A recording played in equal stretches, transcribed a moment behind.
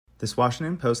This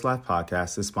Washington Post Live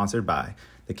podcast is sponsored by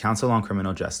the Council on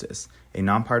Criminal Justice, a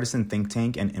nonpartisan think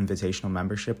tank and invitational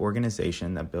membership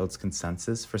organization that builds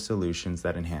consensus for solutions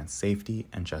that enhance safety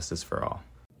and justice for all.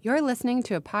 You're listening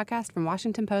to a podcast from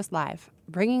Washington Post Live,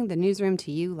 bringing the newsroom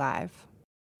to you live.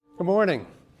 Good morning.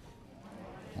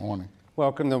 Morning.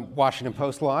 Welcome to Washington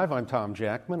Post Live. I'm Tom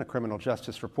Jackman, a criminal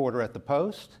justice reporter at the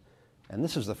Post, and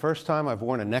this is the first time I've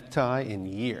worn a necktie in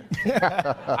years.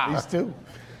 These two.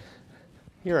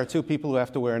 Here are two people who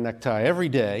have to wear a necktie every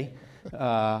day,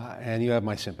 and you have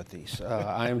my sympathies.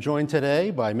 I am joined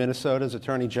today by Minnesota's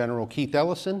Attorney General Keith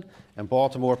Ellison and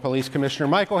Baltimore Police Commissioner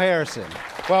Michael Harrison.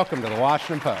 Welcome to the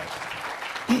Washington Post.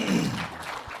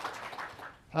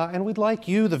 And we'd like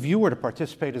you, the viewer, to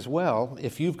participate as well.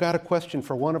 If you've got a question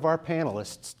for one of our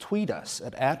panelists, tweet us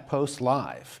at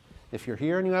 @PostLive. If you're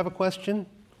here and you have a question,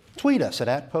 tweet us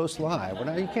at @PostLive. Well,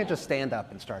 now, you can't just stand up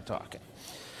and start talking.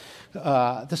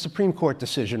 The Supreme Court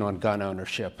decision on gun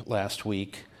ownership last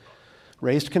week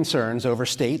raised concerns over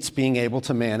states being able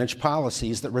to manage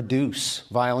policies that reduce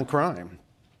violent crime.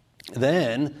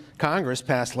 Then Congress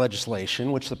passed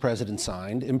legislation, which the president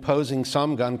signed, imposing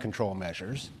some gun control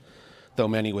measures, though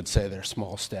many would say they're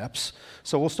small steps.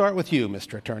 So we'll start with you,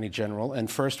 Mr. Attorney General,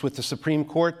 and first with the Supreme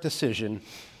Court decision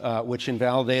which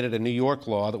invalidated a New York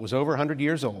law that was over 100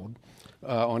 years old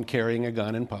on carrying a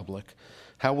gun in public.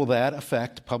 How will that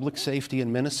affect public safety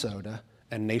in Minnesota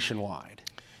and nationwide?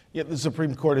 Yeah, the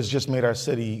Supreme Court has just made our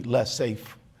city less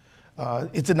safe.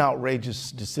 It's an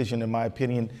outrageous decision, in my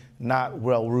opinion, not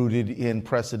well-rooted in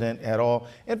precedent at all.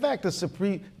 In fact, the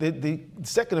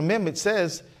Second Amendment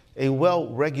says a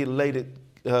well-regulated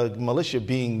militia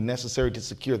being necessary to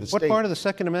secure the state. What part of the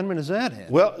Second Amendment is that in?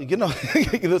 Well, you know,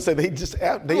 so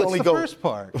they only go. The first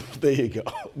part. There you go,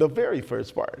 the very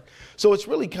first part. So it's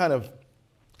really kind of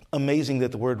amazing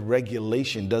that the word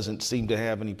regulation doesn't seem to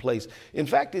have any place. In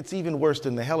fact, it's even worse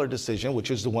than the Heller decision,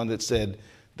 which is the one that said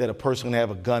that a person can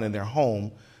have a gun in their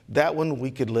home. That one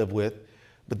we could live with.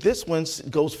 But this one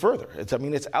goes further.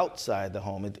 It's outside the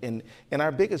home. And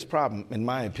our biggest problem, in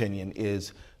my opinion,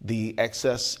 is the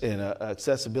access and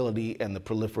accessibility and the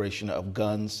proliferation of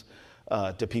guns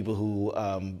to people who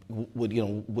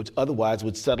would otherwise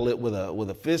would settle it with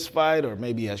a fist fight or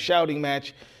maybe a shouting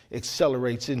match,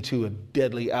 accelerates into a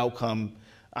deadly outcome.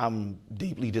 I'm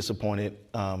deeply disappointed.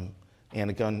 And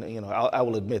again, I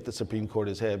will admit the Supreme Court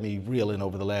has had me reeling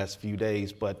over the last few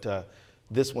days, but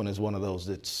this one is one of those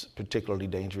that's particularly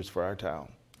dangerous for our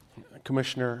town.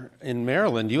 Commissioner, in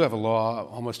Maryland, you have a law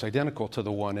almost identical to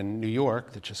the one in New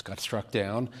York that just got struck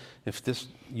down. If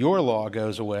your law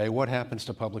goes away, what happens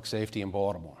to public safety in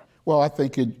Baltimore? Well, I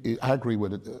think I agree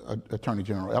with Attorney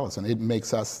General Ellison. It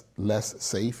makes us less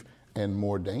safe and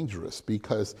more dangerous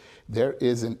because there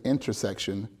is an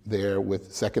intersection there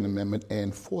with Second Amendment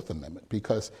and Fourth Amendment,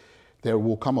 because there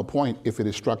will come a point, if it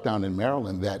is struck down in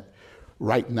Maryland, that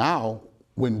right now,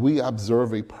 when we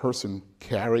observe a person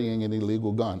carrying an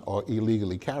illegal gun, or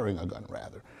illegally carrying a gun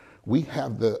rather, we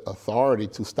have the authority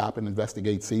to stop and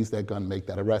investigate, seize that gun, make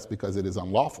that arrest, because it is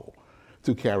unlawful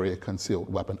to carry a concealed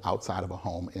weapon outside of a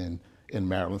home in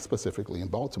Maryland, specifically in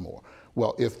Baltimore.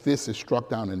 Well, if this is struck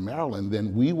down in Maryland,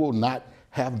 then we will not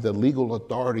have the legal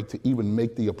authority to even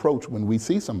make the approach when we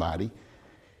see somebody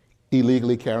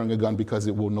illegally carrying a gun, because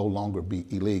it will no longer be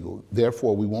illegal.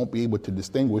 Therefore, we won't be able to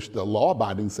distinguish the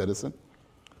law-abiding citizen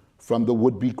from the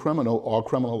would-be criminal or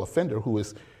criminal offender who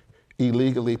is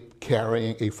illegally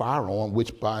carrying a firearm,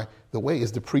 which, by the way,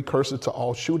 is the precursor to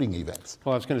all shooting events.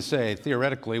 Well, I was going to say,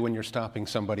 theoretically, when you're stopping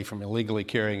somebody from illegally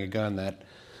carrying a gun, that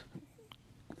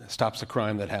stops a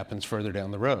crime that happens further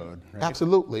down the road, right?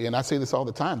 Absolutely, and I say this all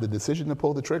the time. The decision to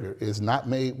pull the trigger is not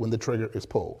made when the trigger is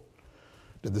pulled.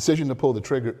 The decision to pull the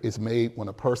trigger is made when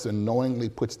a person knowingly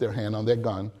puts their hand on their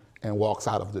gun and walks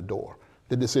out of the door.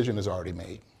 The decision is already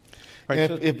made. Right,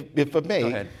 if I may, go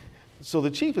ahead. So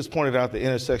the Chief has pointed out the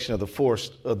intersection of the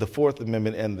Fourth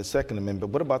Amendment and the Second Amendment. But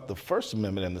what about the First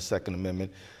Amendment and the Second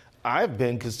Amendment? I've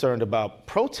been concerned about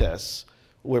protests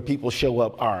where people show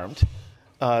up armed.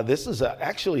 This is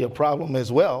actually a problem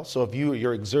as well. So if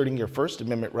you're exerting your First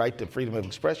Amendment right to freedom of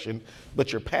expression,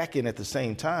 but you're packing at the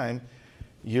same time,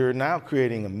 you're now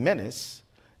creating a menace.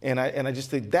 And I just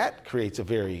think that creates a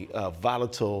very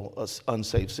volatile,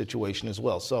 unsafe situation as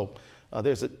well. So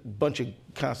there's a bunch of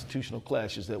constitutional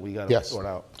clashes that we got to sort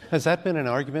out. Has that been an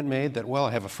argument made that, well,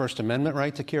 I have a First Amendment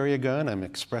right to carry a gun, I'm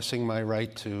expressing my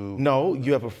right to... No,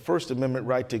 you have a First Amendment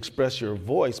right to express your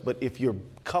voice, but if you're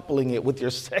coupling it with your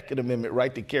Second Amendment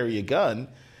right to carry a gun,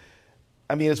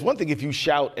 I mean, it's one thing if you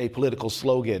shout a political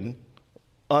slogan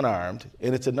unarmed,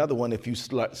 and it's another one if you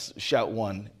shout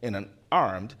one in an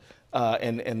armed,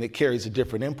 and it carries a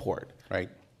different import. Right.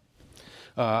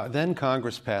 Then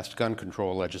Congress passed gun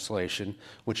control legislation,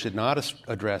 which did not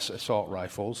address assault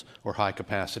rifles or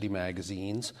high-capacity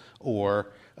magazines,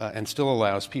 and still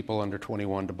allows people under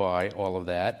 21 to buy all of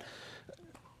that.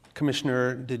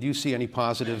 Commissioner, did you see any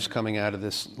positives coming out of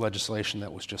this legislation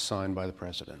that was just signed by the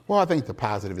president? Well, I think the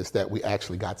positive is that we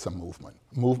actually got some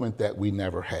movement that we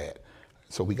never had.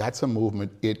 So we got some movement.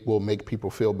 It will make people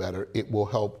feel better. It will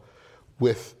help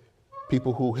with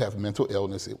people who have mental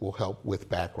illness. It will help with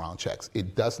background checks.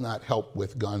 It does not help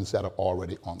with guns that are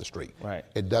already on the street. Right.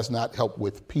 It does not help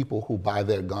with people who buy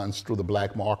their guns through the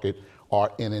black market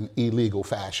or in an illegal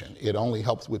fashion. It only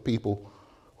helps with people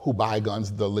who buy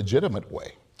guns the legitimate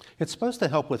way. It's supposed to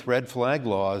help with red flag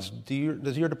laws.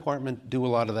 Does your department do a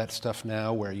lot of that stuff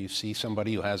now, where you see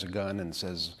somebody who has a gun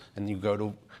and you go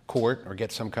to court or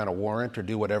get some kind of warrant or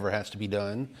do whatever has to be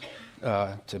done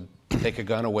to take a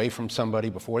gun away from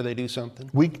somebody before they do something?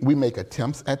 We make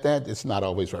attempts at that. It's not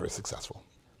always very successful.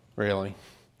 Really?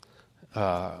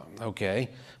 Okay.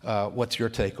 What's your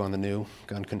take on the new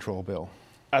gun control bill?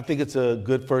 I think it's a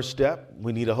good first step.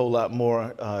 We need a whole lot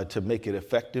more to make it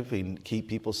effective and keep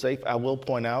people safe. I will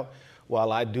point out,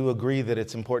 while I do agree that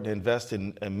it's important to invest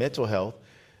in mental health,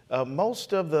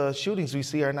 most of the shootings we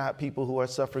see are not people who are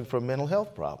suffering from mental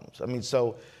health problems. I mean,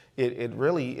 so it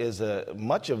really is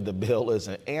much of the bill is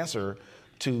an answer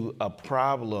to a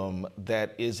problem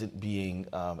that isn't being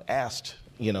asked,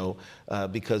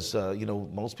 because,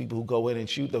 most people who go in and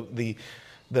shoot in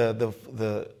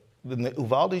the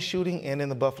Uvalde shooting and in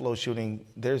the Buffalo shooting,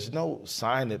 there's no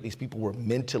sign that these people were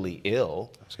mentally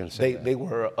ill. I was going to say they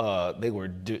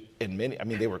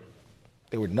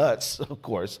were nuts, of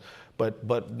course,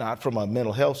 but not from a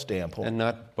mental health standpoint. And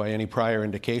not by any prior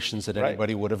indications that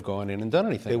anybody would have gone in and done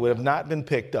anything. They would have not been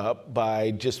picked up by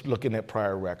just looking at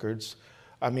prior records.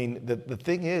 I mean, the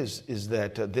thing is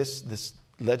that this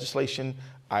legislation,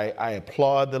 I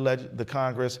applaud the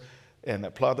Congress and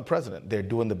applaud the president. They're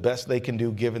doing the best they can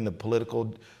do given the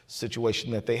political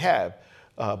situation that they have.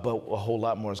 But a whole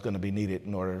lot more is going to be needed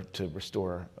in order to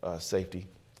restore safety.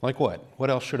 Like what?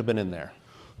 What else should have been in there?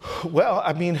 Well,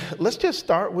 I mean, let's just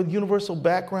start with universal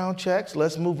background checks.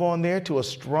 Let's move on there to a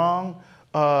strong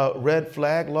red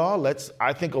flag law.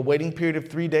 I think a waiting period of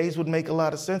 3 days would make a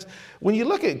lot of sense. When you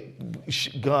look at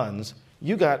guns,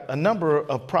 you got a number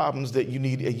of problems that you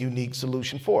need a unique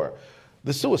solution for.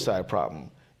 The suicide problem.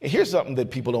 Here's something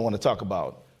that people don't want to talk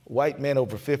about. White men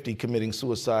over 50 committing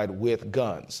suicide with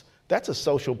guns. That's a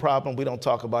social problem. We don't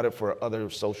talk about it for other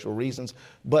social reasons,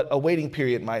 but a waiting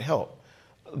period might help.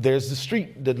 There's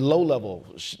the low-level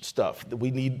stuff. We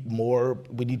need more.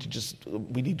 We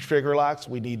need trigger locks.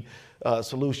 We need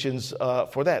solutions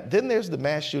for that. Then there's the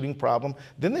mass shooting problem.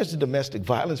 Then there's the domestic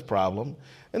violence problem.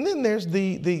 And then there's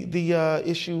the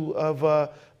issue of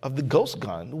the ghost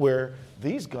gun, where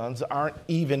these guns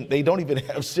they don't even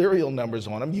have serial numbers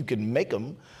on them. You can make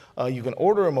them, you can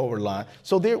order them over the line.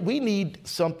 So we need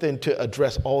something to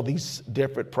address all these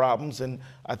different problems, and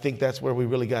I think that's where we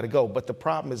really got to go. But the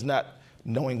problem is not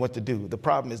knowing what to do. The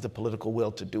problem is the political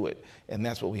will to do it, and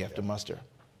that's what we have to muster.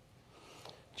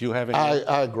 Do you have any?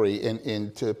 I agree,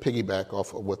 and to piggyback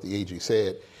off of what the AG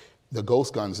said, the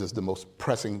ghost guns is the most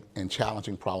pressing and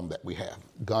challenging problem that we have.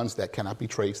 Guns that cannot be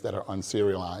traced, that are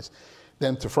unserialized.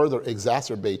 Then to further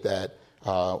exacerbate that,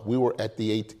 we were at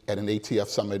an ATF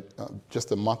summit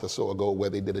just a month or so ago where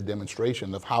they did a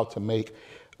demonstration of how to make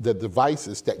the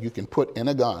devices that you can put in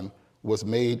a gun was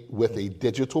made with a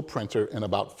digital printer in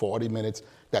about 40 minutes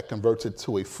that converts it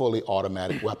to a fully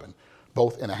automatic weapon,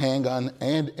 both in a handgun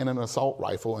and in an assault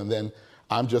rifle. And then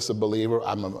I'm just a believer.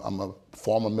 I'm a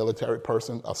former military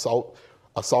person. Assault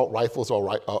rifles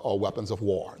are weapons of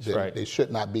war. They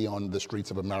should not be on the streets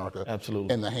of America.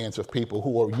 Absolutely. In the hands of people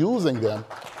who are using them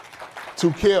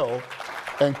to kill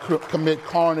and commit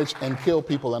carnage and kill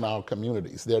people in our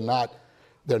communities. They're not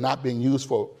being used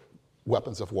for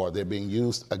weapons of war. They're being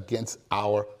used against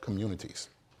our communities.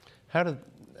 There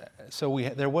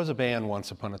was a ban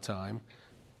once upon a time.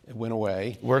 It went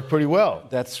away. Worked pretty well.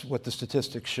 That's what the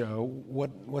statistics show.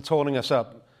 What's holding us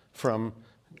up from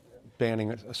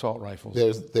banning assault rifles?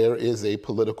 There is a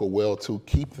political will to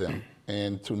keep them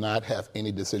and to not have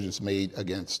any decisions made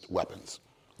against weapons.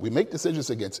 We make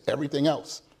decisions against everything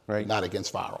else, not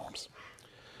against firearms.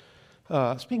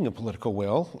 Speaking of political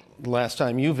will, last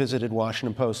time you visited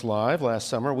Washington Post Live last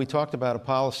summer, we talked about a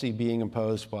policy being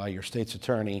imposed by your state's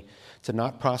attorney to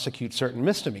not prosecute certain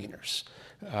misdemeanors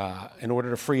in order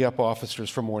to free up officers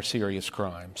for more serious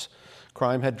crimes.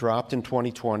 Crime had dropped in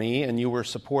 2020, and you were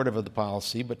supportive of the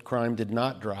policy, but crime did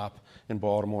not drop in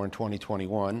Baltimore in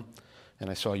 2021. And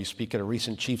I saw you speak at a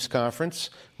recent Chiefs conference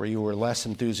where you were less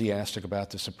enthusiastic about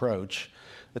this approach.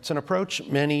 It's an approach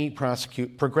many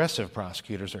progressive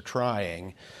prosecutors are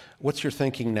trying. What's your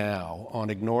thinking now on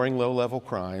ignoring low-level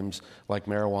crimes like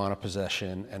marijuana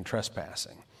possession and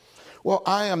trespassing? Well,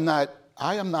 I am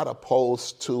not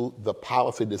opposed to the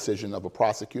policy decision of a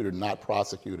prosecutor not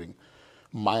prosecuting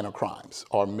minor crimes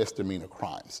or misdemeanor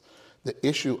crimes. The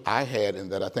issue I had,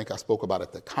 and that I think I spoke about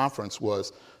at the conference,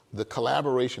 was the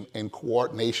collaboration and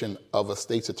coordination of a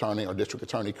state's attorney or district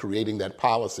attorney creating that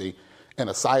policy in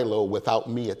a silo without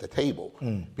me at the table.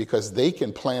 Because they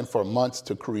can plan for months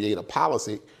to create a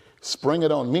policy, spring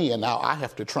it on me, and now I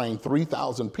have to train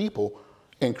 3,000 people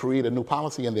and create a new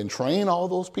policy and then train all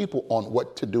those people on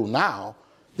what to do now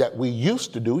that we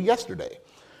used to do yesterday.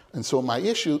 And so my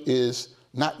issue is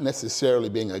not necessarily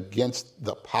being against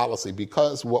the policy,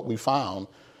 because what we found,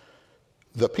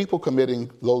 the people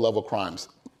committing low-level crimes,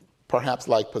 perhaps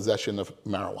like possession of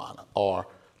marijuana or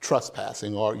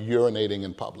trespassing or urinating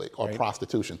in public or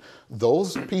prostitution,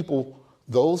 those people,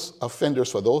 those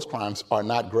offenders for those crimes are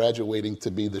not graduating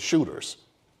to be the shooters.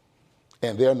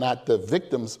 And they're not the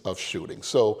victims of shooting.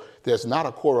 So there's not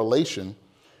a correlation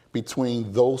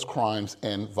between those crimes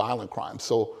and violent crimes.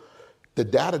 So the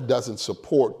data doesn't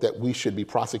support that we should be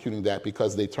prosecuting that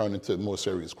because they turn into more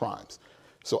serious crimes.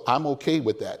 So I'm okay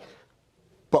with that.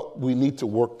 But we need to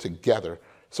work together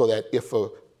so that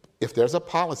if there's a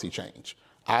policy change,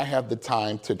 I have the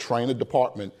time to train a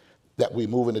department that we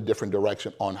move in a different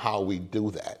direction on how we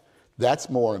do that. That's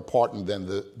more important than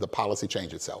the policy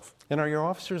change itself. And are your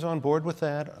officers on board with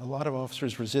that? A lot of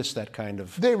officers resist that kind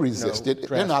of They resist it.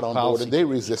 They're not on board. They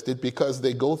resist it because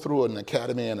they go through an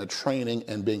academy and a training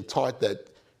and being taught that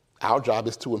our job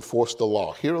is to enforce the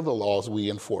law. Here are the laws, we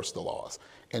enforce the laws.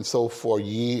 And so for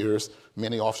years,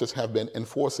 many officers have been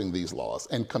enforcing these laws,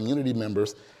 and community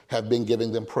members have been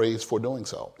giving them praise for doing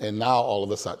so. And now all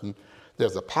of a sudden,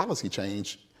 there's a policy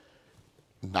change,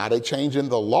 not a change in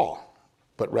the law,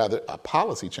 but rather a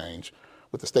policy change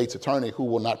with the state's attorney who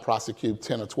will not prosecute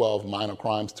 10 or 12 minor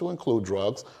crimes to include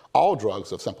drugs, all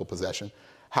drugs of simple possession.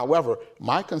 However,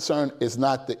 my concern is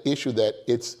not the issue that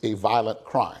it's a violent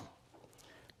crime.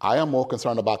 I am more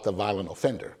concerned about the violent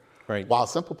offender. Right. While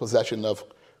simple possession of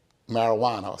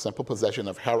marijuana or simple possession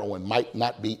of heroin might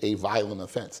not be a violent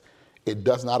offense, it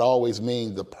does not always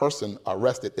mean the person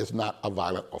arrested is not a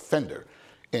violent offender.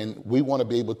 And we want to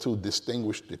be able to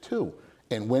distinguish the two.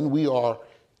 And when we are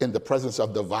in the presence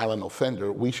of the violent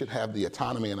offender, we should have the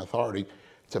autonomy and authority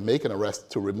to make an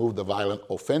arrest to remove the violent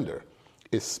offender,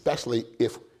 especially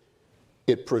if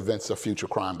it prevents a future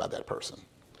crime by that person.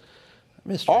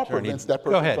 Mr. Or Attorney, prevents that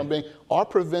go person ahead. from being, or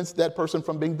prevents that person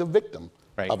from being the victim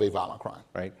of a violent crime.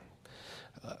 Right.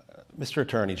 Mr.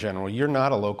 Attorney General, you're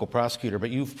not a local prosecutor, but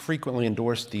you've frequently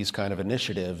endorsed these kind of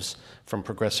initiatives from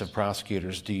progressive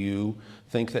prosecutors. Do you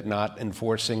think that not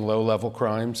enforcing low-level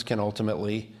crimes can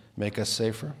ultimately make us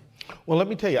safer? Well, let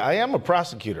me tell you, I am a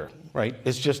prosecutor. Right.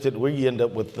 It's just that we end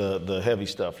up with the heavy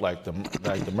stuff like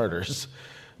the murders.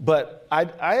 But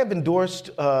I have endorsed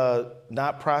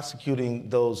not prosecuting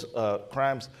those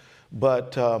crimes,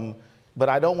 but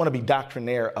I don't want to be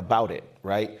doctrinaire about it,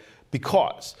 right?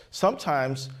 Because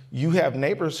sometimes you have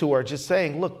neighbors who are just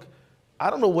saying, look, I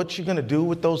don't know what you're going to do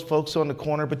with those folks on the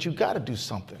corner, but you got to do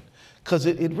something. Because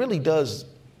it really does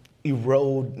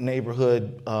erode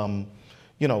neighborhood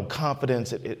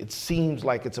confidence. It seems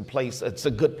like it's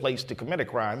a good place to commit a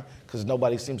crime because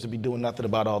nobody seems to be doing nothing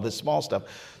about all this small stuff.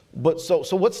 But so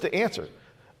what's the answer?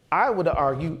 I would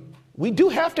argue we do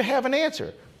have to have an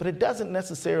answer, but it doesn't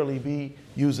necessarily be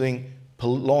using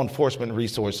law enforcement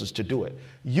resources to do it.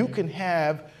 You can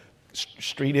have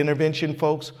street intervention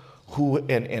folks who,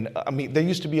 and I mean, there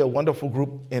used to be a wonderful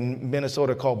group in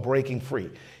Minnesota called Breaking Free.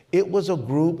 It was a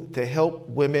group to help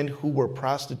women who were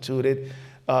prostituted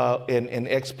and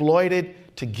exploited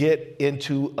to get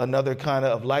into another kind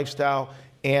of lifestyle,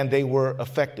 and they were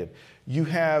effective. You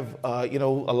have, a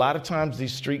lot of times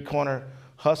these street corner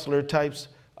hustler types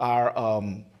are,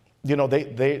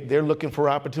 they're looking for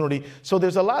opportunity. So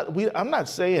there's a lot. I'm not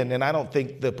saying, and I don't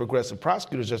think the progressive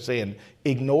prosecutors are saying,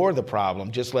 ignore the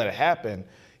problem, just let it happen.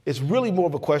 It's really more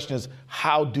of a question is,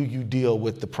 how do you deal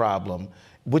with the problem,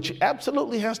 which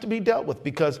absolutely has to be dealt with,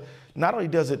 because not only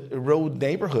does it erode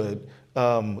neighborhood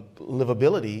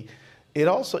livability, you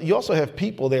also have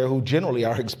people there who generally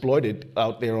are exploited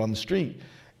out there on the street.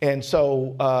 And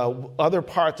so other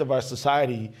parts of our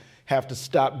society have to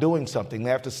stop doing something. They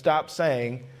have to stop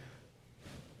saying,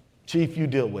 Chief, you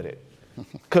deal with it.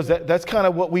 Because that's kind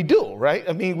of what we do, right?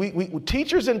 I mean, we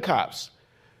teachers and cops,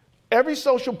 every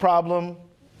social problem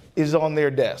is on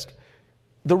their desk.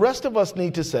 The rest of us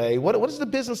need to say, what is the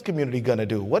business community going to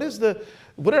do? What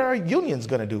are our unions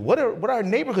going to do? What are our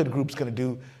neighborhood groups going to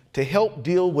do to help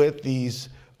deal with these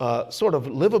sort of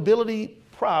livability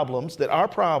problems that are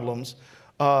problems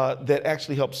that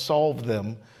actually help solve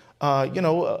them.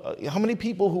 How many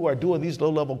people who are doing these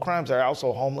low-level crimes are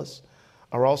also homeless,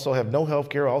 or also have no health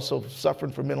care, also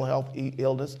suffering from mental health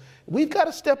illness? We've got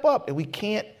to step up, and we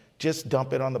can't just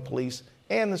dump it on the police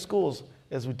and the schools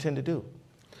as we tend to do.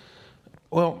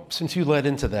 Well, since you led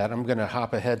into that, I'm going to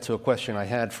hop ahead to a question I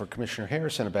had for Commissioner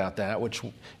Harrison about that, which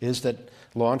is that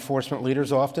law enforcement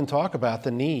leaders often talk about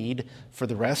the need for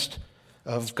the rest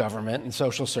of government and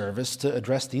social service to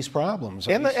address these problems.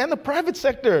 And the private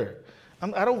sector.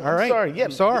 I'm sorry. Yeah,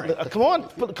 sorry. Come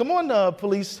on,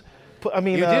 police.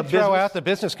 You did throw out the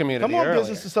business community. Come on, earlier.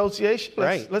 business association.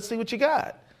 Let's see what you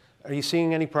got. Are you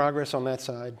seeing any progress on that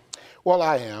side? Well,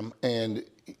 I am, and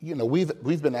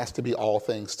we've been asked to be all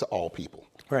things to all people.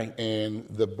 Right. And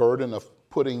the burden of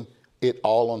putting it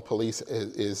all on police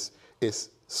is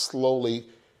slowly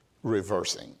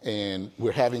reversing. And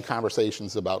we're having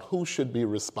conversations about who should be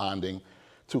responding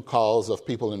to calls of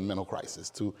people in mental crisis,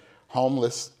 to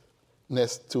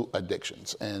homelessness, to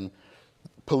addictions. And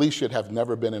police should have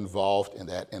never been involved in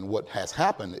that. And what has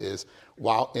happened is,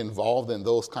 while involved in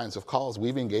those kinds of calls,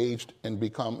 we've engaged and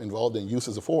become involved in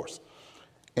uses of force.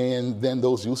 And then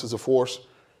those uses of force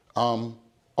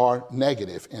are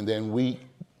negative. And then we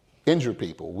injure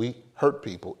people, we hurt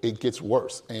people, it gets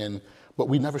worse. But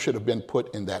we never should have been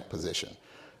put in that position.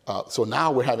 So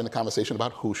now we're having a conversation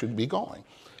about who should be going,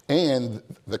 and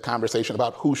the conversation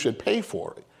about who should pay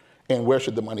for it, and where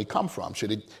should the money come from?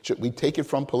 Should we take it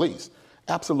from police?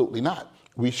 Absolutely not.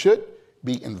 We should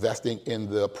be investing in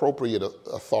the appropriate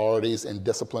authorities and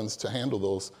disciplines to handle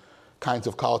those kinds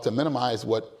of calls, to minimize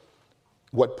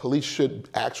what police should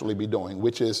actually be doing,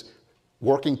 which is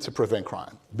working to prevent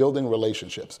crime, building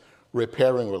relationships,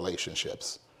 repairing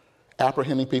relationships,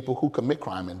 apprehending people who commit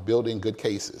crime and building good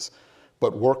cases,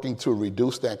 but working to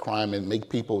reduce that crime and make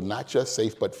people not just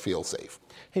safe, but feel safe.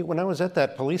 Hey, when I was at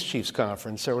that police chiefs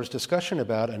conference, there was discussion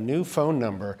about a new phone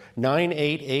number,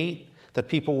 988, that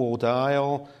people will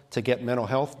dial to get mental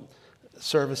health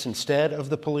service instead of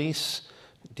the police.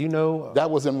 Do you know? That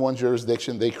was in one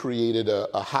jurisdiction. They created a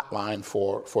hotline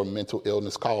for mental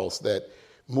illness calls that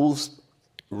moves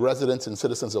residents and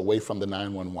citizens away from the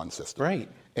 911 system. Right.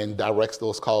 And directs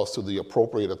those calls to the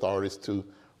appropriate authorities to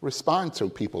respond to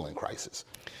people in crisis.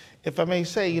 If I may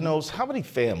say, how many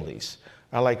families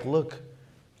are like, look,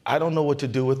 I don't know what to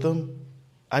do with them.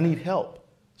 I need help.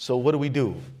 So what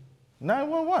do?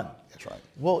 911. That's right.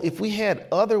 Well, if we had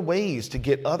other ways to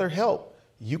get other help,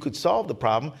 you could solve the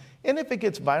problem. And if it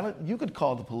gets violent, you could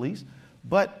call the police.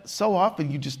 But so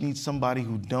often you just need somebody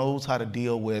who knows how to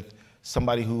deal with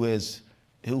somebody who is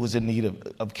in need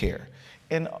of care.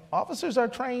 And officers are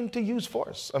trained to use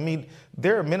force. I mean,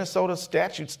 there are Minnesota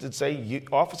statutes that say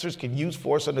officers can use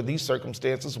force under these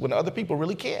circumstances when other people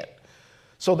really can't.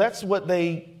 So that's what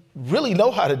they really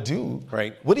know how to do.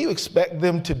 Right. What do you expect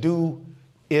them to do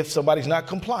if somebody's not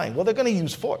complying? Well, they're going to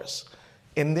use force.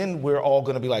 And then we're all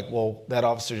going to be like, well, that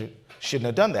officer shouldn't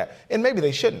have done that. And maybe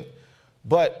they shouldn't.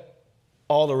 But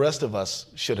all the rest of us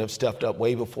should have stepped up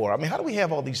way before. I mean, how do we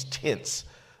have all these tents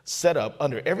set up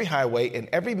under every highway in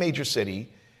every major city,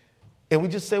 and we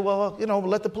just say, well,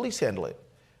 let the police handle it?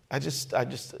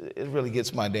 It really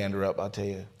gets my dander up, I'll tell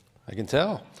you. I can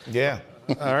tell. Yeah.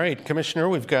 All right, Commissioner,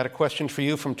 we've got a question for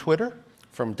you from Twitter,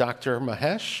 from Dr.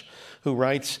 Mahesh, who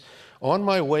writes, on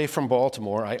my way from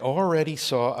Baltimore, I already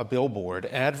saw a billboard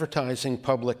advertising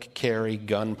public carry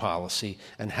gun policy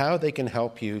and how they can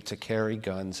help you to carry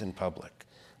guns in public.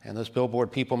 And those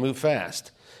billboard people move fast.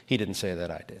 He didn't say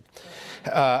that, I did.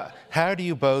 How do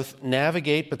you both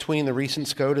navigate between the recent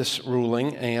SCOTUS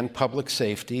ruling and public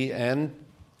safety and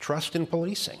trust in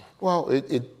policing? Well,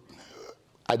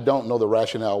 I don't know the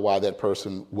rationale why that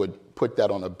person would put that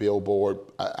on a billboard.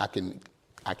 I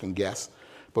can guess.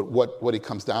 But what it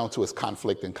comes down to is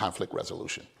conflict and conflict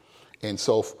resolution. And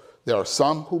so there are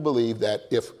some who believe that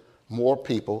if more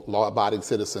people, law-abiding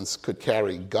citizens, could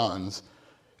carry guns,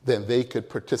 then they could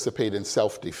participate in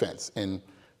self-defense.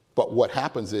 But what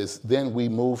happens is then we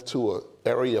move to an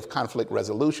area of conflict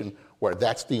resolution where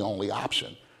that's the only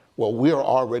option. Well, we are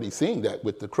already seeing that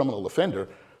with the criminal offender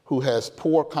who has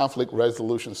poor conflict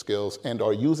resolution skills and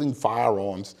are using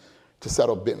firearms to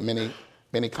settle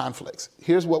many conflicts.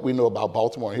 Here's what we know about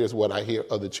Baltimore, and here's what I hear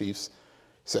other chiefs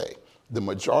say. The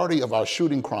majority of our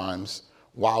shooting crimes,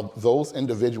 while those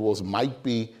individuals might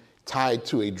be tied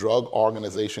to a drug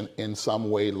organization in some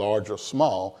way, large or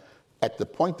small, at the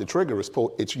point the trigger is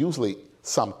pulled, it's usually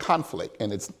some conflict,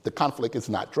 and the conflict is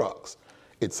not drugs.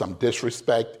 It's some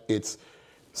disrespect, it's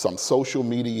some social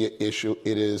media issue,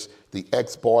 it is the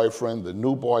ex-boyfriend, the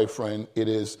new boyfriend, it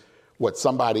is what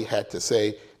somebody had to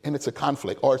say, and it's a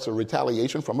conflict, or it's a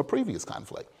retaliation from a previous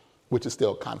conflict, which is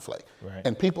still conflict. Right.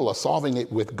 And people are solving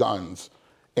it with guns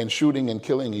and shooting and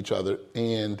killing each other.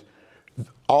 And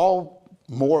all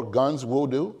more guns will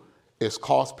do is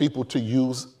cause people to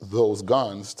use those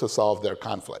guns to solve their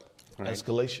conflict. Right.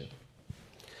 Escalation.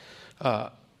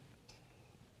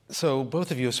 So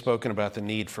both of you have spoken about the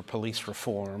need for police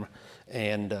reform,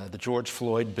 and the George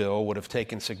Floyd bill would have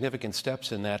taken significant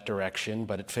steps in that direction,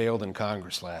 but it failed in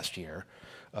Congress last year.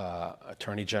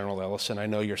 Attorney General Ellison, I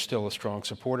know you're still a strong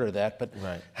supporter of that, but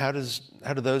right. How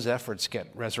do those efforts get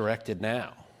resurrected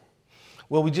now?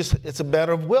 Well, it's a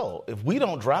matter of will. If we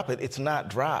don't drop it, it's not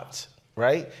dropped,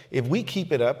 right? If we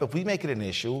keep it up, if we make it an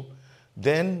issue,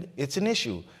 then it's an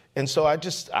issue. And so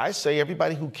I say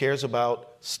everybody who cares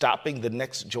about stopping the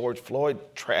next George Floyd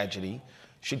tragedy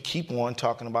should keep on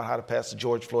talking about how to pass the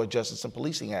George Floyd Justice and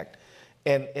Policing Act.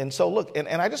 And so look, and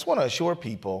I just want to assure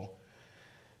people,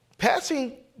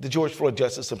 passing the George Floyd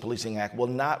Justice and Policing Act will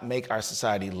not make our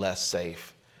society less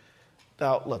safe.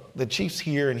 Now, look, the chief's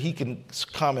here and he can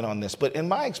comment on this, but in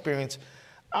my experience,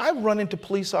 I run into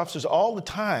police officers all the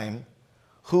time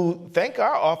who thank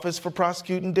our office for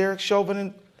prosecuting Derek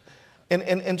Chauvin.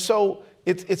 And so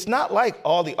it's not like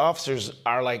all the officers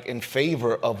are like in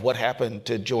favor of what happened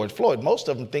to George Floyd. Most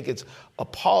of them think it's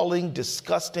appalling,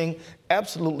 disgusting,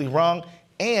 absolutely wrong,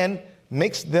 and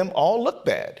makes them all look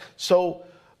bad. So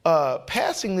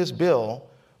passing this bill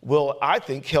will, I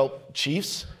think, help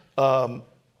chiefs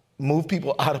move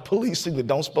people out of policing that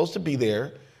don't supposed to be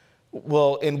there,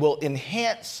 will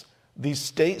enhance the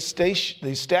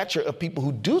stature of people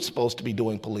who do supposed to be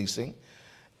doing policing,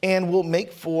 and will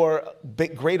make for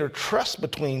greater trust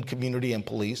between community and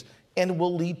police, and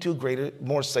will lead to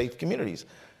more safe communities.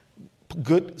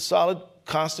 Good, solid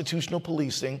constitutional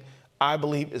policing, I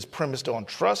believe, is premised on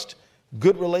trust,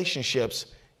 good relationships,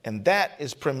 and that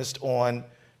is premised on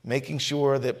making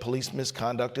sure that police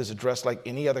misconduct is addressed like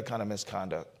any other kind of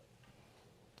misconduct.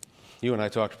 You and I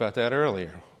talked about that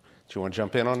earlier. Do you want to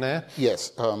jump in on that?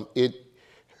 Yes,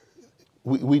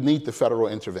 we need the federal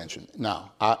intervention.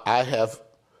 Now,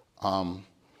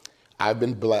 I've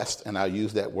been blessed, and I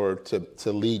use that word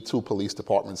to lead two police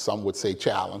departments. Some would say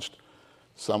challenged.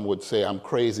 Some would say I'm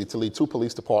crazy to lead two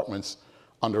police departments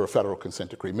under a federal consent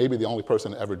decree. Maybe the only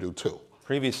person to ever do two.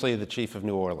 Previously the chief of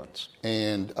New Orleans.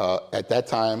 And at that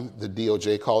time, the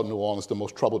DOJ called New Orleans the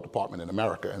most troubled department in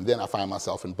America. And then I find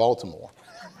myself in Baltimore.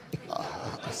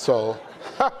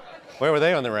 Where were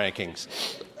they on the rankings?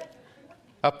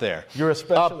 Up there. You're a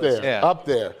specialist. Up there, yeah. Up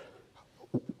there.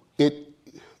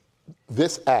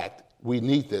 This act, we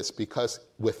need this because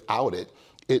without it,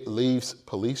 it leaves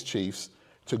police chiefs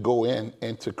to go in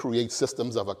and to create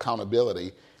systems of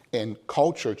accountability and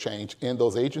culture change in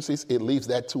those agencies. It leaves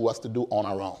that to us to do on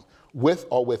our own, with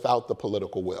or without the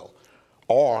political will.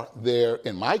 Or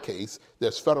in my case,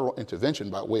 there's federal intervention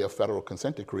by way of federal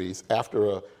consent decrees after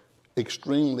a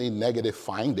extremely negative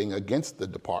finding against the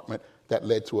department that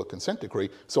led to a consent decree.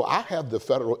 So I have the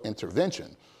federal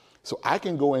intervention. So I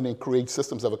can go in and create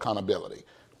systems of accountability.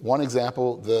 One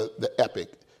example, the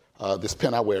EPIC, this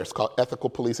pen I wear, it's called Ethical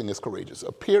Policing is Courageous.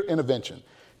 A peer intervention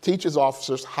teaches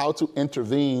officers how to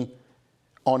intervene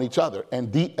on each other and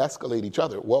de-escalate each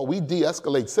other. Well, we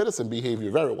de-escalate citizen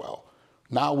behavior very well.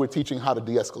 Now we're teaching how to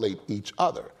de-escalate each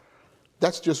other.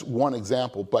 That's just one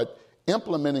example, but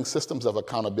implementing systems of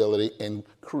accountability and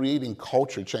creating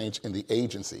culture change in the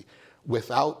agency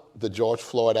without the George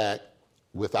Floyd Act,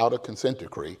 without a consent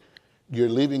decree, you're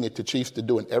leaving it to chiefs to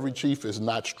do, and every chief is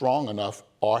not strong enough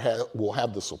or will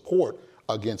have the support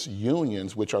against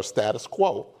unions, which are status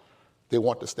quo. They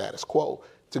want the status quo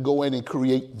to go in and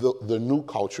create the new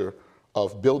culture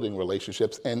of building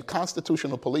relationships and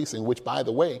constitutional policing, which, by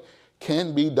the way,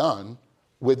 can be done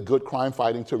with good crime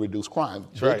fighting to reduce crime.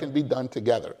 That's they right. can be done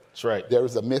together. That's right. There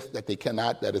is a myth that they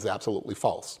cannot. That is absolutely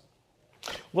false.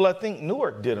 Well, I think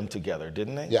Newark did them together,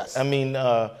 didn't they? Yes. I mean,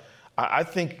 I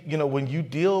think, when you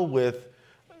deal with,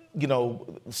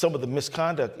 some of the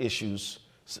misconduct issues,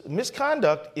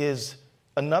 misconduct is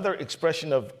another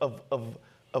expression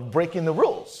of breaking the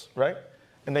rules, right?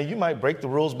 And then you might break the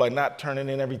rules by not turning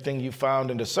in everything you found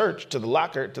in the search to the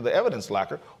locker, to the evidence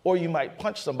locker, or you might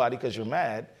punch somebody because you're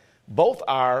mad. Both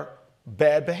are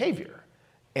bad behavior.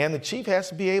 And the chief has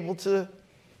to be able to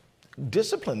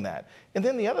discipline that. And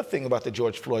then the other thing about the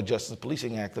George Floyd Justice and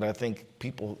Policing Act that I think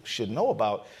people should know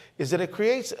about is that it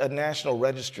creates a national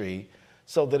registry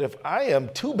so that if I am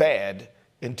too bad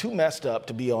and too messed up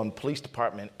to be on Police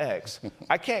Department X,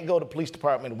 I can't go to Police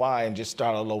Department Y and just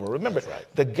start all over. Remember,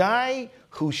 the guy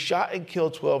who shot and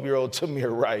killed 12-year-old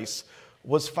Tamir Rice,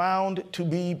 was found to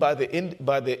be by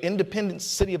the Independence,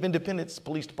 City of Independence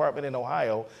Police Department in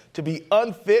Ohio to be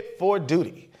unfit for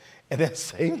duty. And that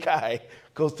same guy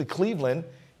goes to Cleveland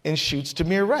and shoots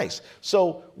Tamir Rice.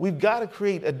 So we've got to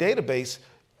create a database,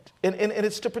 and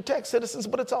it's to protect citizens,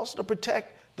 but it's also to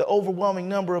protect the overwhelming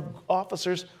number of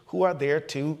officers who are there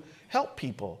to help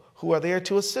people, who are there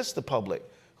to assist the public,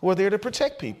 who are there to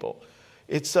protect people.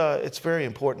 It's very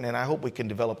important, and I hope we can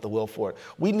develop the will for it.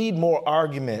 We need more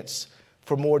arguments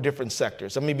for more different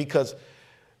sectors. I mean, because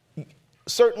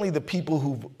certainly the people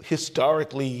who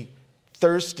historically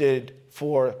thirsted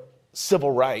for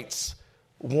civil rights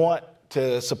want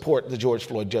to support the George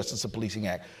Floyd Justice and Policing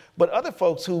Act. But other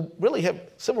folks who really have,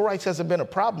 civil rights hasn't been a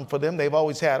problem for them. They've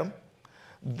always had them.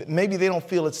 Maybe they don't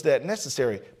feel it's that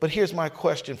necessary. But here's my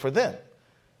question for them.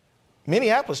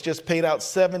 Minneapolis just paid out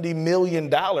 $70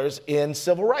 million in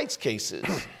civil rights cases.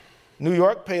 New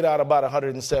York paid out about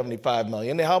 $175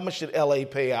 million. How much did LA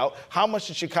pay out? How much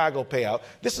did Chicago pay out?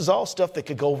 This is all stuff that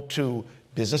could go to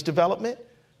business development,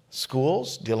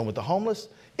 schools, dealing with the homeless.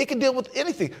 It can deal with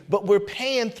anything, but we're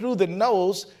paying through the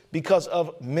nose because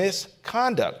of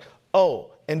misconduct.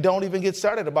 Oh, and don't even get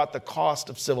started about the cost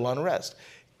of civil unrest.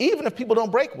 Even if people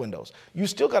don't break windows, you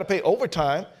still got to pay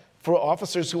overtime for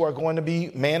officers who are going to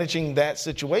be managing that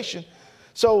situation.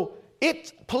 So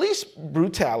police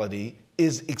brutality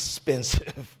is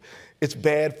expensive. It's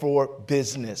bad for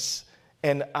business.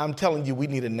 And I'm telling you, we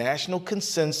need a national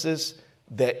consensus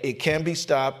that it can be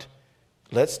stopped.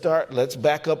 Let's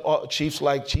back up chiefs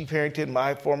like Chief Harrington,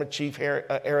 my former Chief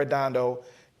Arredondo,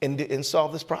 and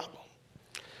solve this problem.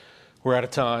 We're out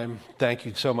of time. Thank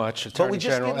you so much, But Attorney we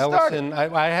just General getting Ellison.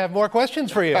 started. I have more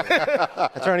questions for you.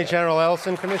 Attorney General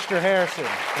Ellison, Commissioner Harrison.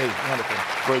 Hey, wonderful.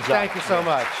 Great job. Thank you so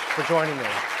much for joining me.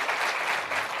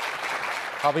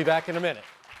 I'll be back in a minute.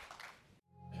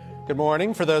 Good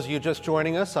morning. For those of you just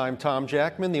joining us, I'm Tom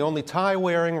Jackman, the only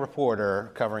tie-wearing reporter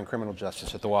covering criminal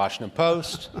justice at the Washington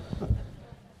Post.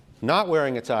 Not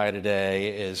wearing a tie today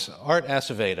is Art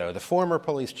Acevedo, the former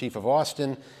police chief of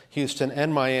Austin, Houston,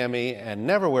 and Miami, and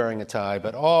never wearing a tie,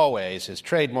 but always his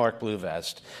trademark blue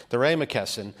vest. DeRay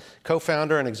Mckesson,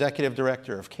 co-founder and executive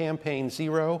director of Campaign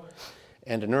Zero,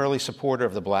 and an early supporter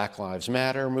of the Black Lives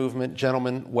Matter movement.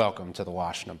 Gentlemen, welcome to the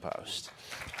Washington Post.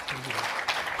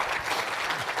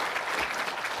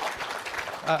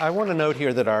 I want to note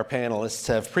here that our panelists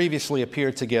have previously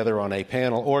appeared together on a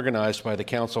panel organized by the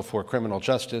Council for Criminal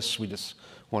Justice. We just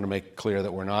want to make clear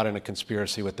that we're not in a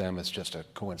conspiracy with them. It's just a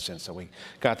coincidence that we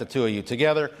got the two of you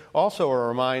together. Also, a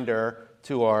reminder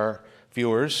to our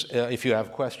viewers, if you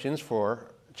have questions for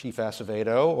Chief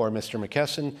Acevedo or Mr.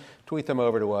 Mckesson, tweet them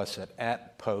over to us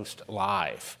at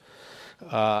 @PostLive.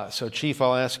 So, Chief,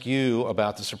 I'll ask you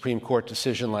about the Supreme Court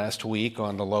decision last week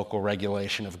on the local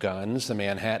regulation of guns. The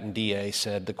Manhattan DA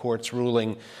said the court's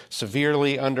ruling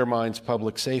severely undermines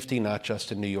public safety, not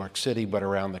just in New York City, but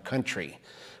around the country,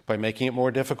 by making it more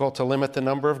difficult to limit the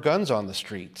number of guns on the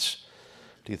streets.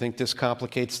 Do you think this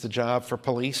complicates the job for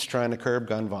police trying to curb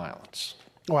gun violence?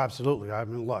 Oh, absolutely. I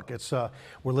mean, look,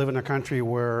 we're living in a country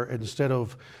where instead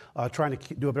of trying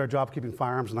to do a better job keeping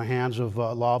firearms in the hands of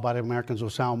law-abiding Americans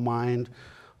of sound mind,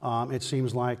 it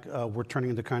seems like we're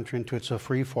turning the country into a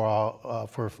free-for-all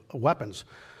for weapons.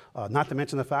 Not to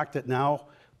mention the fact that now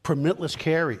permitless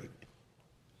carry,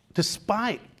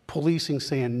 despite policing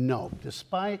saying no,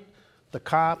 despite the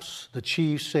cops, the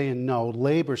chiefs saying no,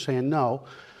 labor saying no,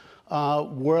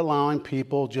 we're allowing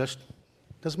people just,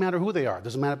 doesn't matter who they are,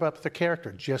 doesn't matter about their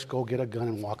character, just go get a gun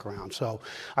and walk around. So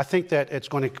I think that it's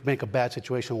going to make a bad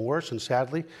situation worse, and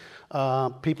sadly,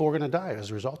 people are going to die as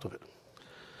a result of it.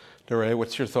 DeRay,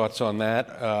 what's your thoughts on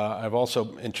that? I'm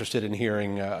also interested in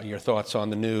hearing your thoughts on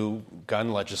the new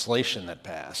gun legislation that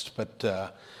passed.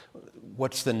 But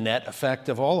what's the net effect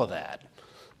of all of that?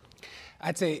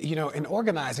 I'd say, in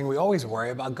organizing, we always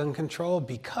worry about gun control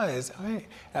because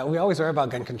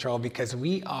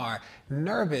we are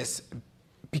nervous.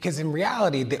 Because in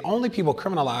reality, the only people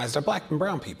criminalized are black and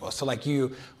brown people. So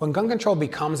when gun control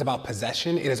becomes about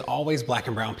possession, it is always black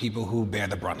and brown people who bear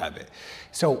the brunt of it.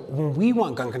 So when we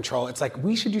want gun control, it's like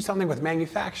we should do something with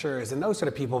manufacturers and those sort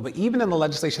of people. But even in the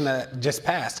legislation that just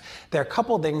passed, there are a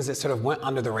couple of things that sort of went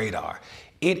under the radar.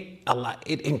 It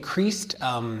increased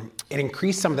some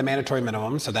of the mandatory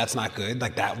minimums, so that's not good.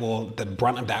 The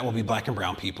brunt of that will be black and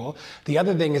brown people. The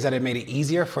other thing is that it made it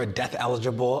easier for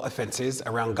death-eligible offenses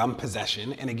around gun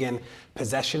possession. And again,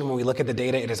 possession, when we look at the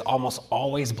data, it is almost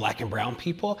always black and brown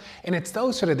people. And it's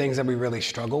those sort of things that we really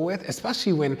struggle with,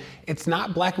 especially when it's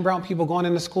not black and brown people going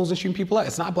into schools and shooting people up.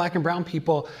 It's not black and brown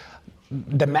people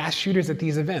the mass shooters at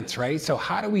these events, right? So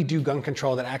how do we do gun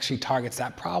control that actually targets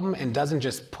that problem and doesn't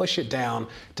just push it down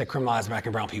to criminalize black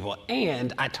and brown people?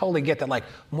 And I totally get that, like,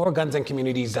 more guns in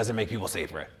communities doesn't make people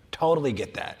safer. Totally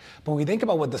get that. But when we think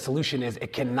about what the solution is,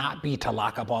 it cannot be to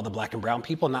lock up all the black and brown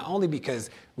people, not only because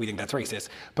we think that's racist,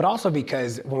 but also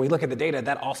because when we look at the data,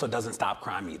 that also doesn't stop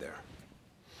crime either.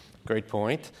 Great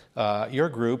point. Your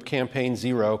group, Campaign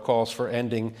Zero, calls for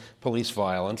ending police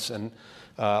violence. And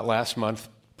last month,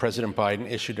 President Biden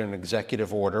issued an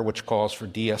executive order which calls for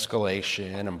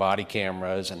de-escalation and body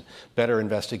cameras and better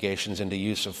investigations into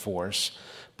use of force.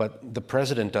 But the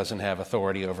president doesn't have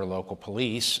authority over local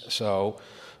police. So,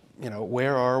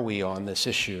 where are we on this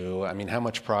issue? I mean, how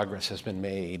much progress has been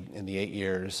made in the 8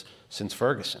 years since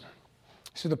Ferguson?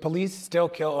 So the police still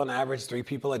kill on average 3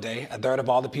 people a day. A third of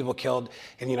all the people killed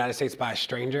in the United States by a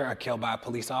stranger are killed by a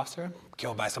police officer.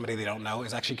 Killed by somebody they don't know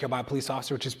is actually killed by a police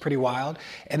officer, which is pretty wild.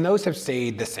 And those have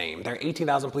stayed the same. There are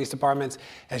 18,000 police departments,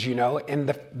 as you know,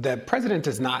 and the president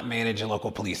does not manage a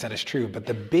local police. That is true. But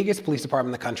the biggest police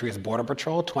department in the country is Border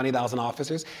Patrol, 20,000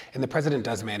 officers, and the president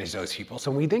does manage those people.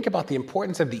 So when we think about the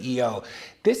importance of the EO,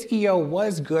 this EO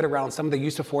was good around some of the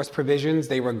use of force provisions.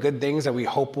 They were good things that we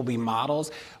hope will be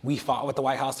models. We fought with the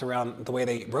White House around the way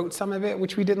they wrote some of it,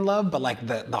 which we didn't love, but like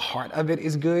the heart of it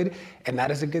is good, and that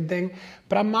is a good thing.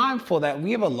 But I'm mindful that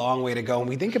we have a long way to go. When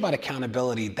we think about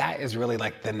accountability, that is really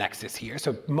like the nexus here.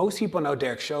 So most people know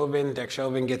Derek Chauvin. Derek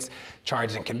Chauvin gets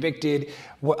charged and convicted.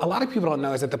 What a lot of people don't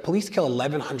know is that the police kill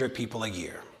 1,100 people a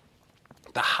year.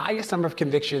 The highest number of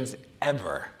convictions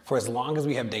ever, for as long as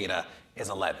we have data, is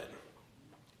 11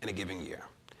 in a given year.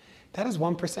 That is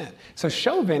 1%. So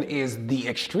Chauvin is the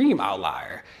extreme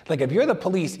outlier. Like, if you're the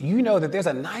police, you know that there's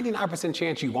a 99%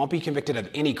 chance you won't be convicted of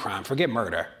any crime, forget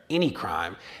murder, any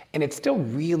crime. And it's still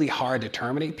really hard to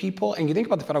terminate people. And you think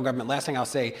about the federal government, last thing I'll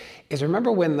say is,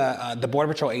 remember when the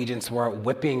Border Patrol agents were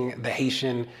whipping the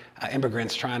Haitian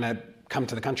immigrants trying to come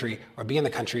to the country or be in the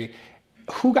country?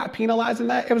 Who got penalized in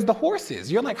that? It was the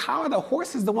horses. You're like, how are the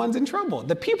horses the ones in trouble?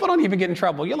 The people don't even get in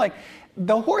trouble. You're like,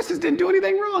 the horses didn't do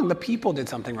anything wrong. The people did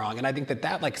something wrong. And I think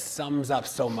that like sums up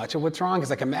so much of what's wrong.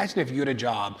 It's like, imagine if you had a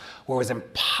job where it was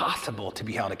impossible to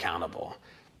be held accountable.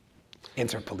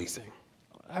 Insert policing.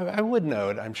 I would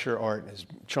note, I'm sure Art is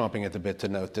chomping at the bit to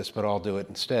note this, but I'll do it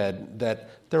instead, that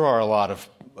there are a lot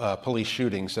of police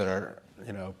shootings that are,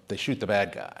 they shoot the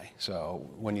bad guy. So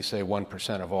when you say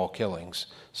 1% of all killings,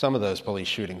 some of those police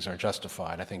shootings are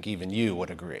justified. I think even you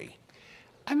would agree.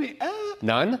 I mean,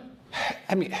 none?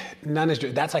 I mean, none is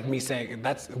true. That's like me saying,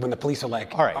 that's when the police are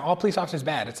like, all right, all police officers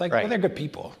bad. It's like, right, well, they're good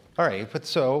people. All right, but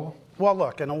so. Well,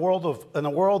 look, in the world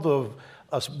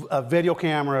of video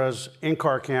cameras,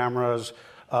 in-car cameras,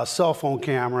 cell phone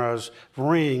cameras,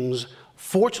 rings,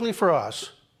 fortunately for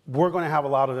us, we're going to have a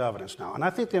lot of evidence now. And I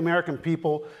think the American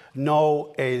people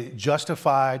know a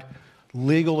justified,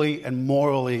 legally and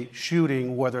morally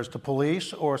shooting, whether it's the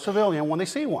police or a civilian, when they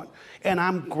see one. And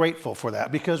I'm grateful for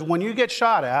that, because when you get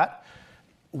shot at,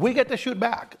 we get to shoot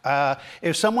back.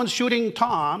 If someone's shooting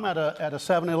Tom at a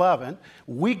 7-Eleven,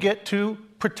 we get to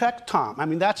protect Tom. I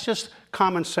mean, that's just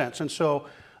common sense. And so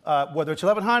whether it's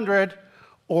 1,100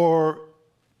 or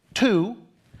 2,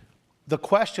 the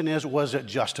question is, was it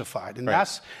justified? And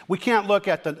that's, we can't look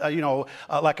at the,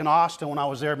 like in Austin when I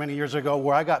was there many years ago,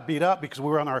 where I got beat up because we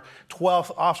were on our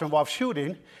 12th officer-involved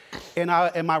shooting. And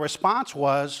my response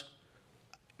was,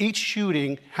 each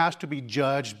shooting has to be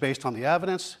judged based on the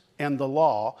evidence and the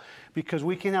law, because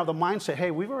we can have the mindset, hey,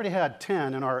 we've already had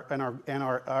 10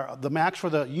 and the max for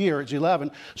the year is 11,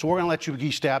 so we're going to let you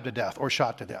be stabbed to death or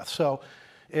shot to death. So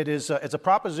it's a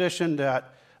proposition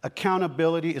that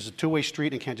accountability is a two-way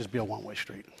street and can't just be a one-way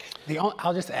street.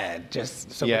 I'll just add,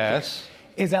 just so yes,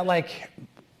 is that like,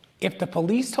 if the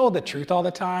police told the truth all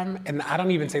the time, and I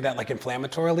don't even say that like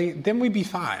inflammatorily, then we'd be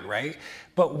fine, right?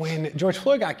 But when George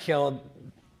Floyd got killed,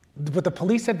 what the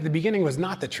police said at the beginning was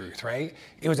not the truth, right?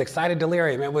 It was excited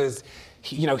delirium. It was,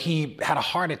 he had a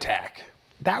heart attack.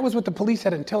 That was what the police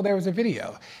said until there was a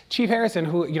video. Chief Harrison,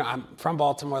 who, I'm from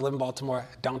Baltimore, live in Baltimore,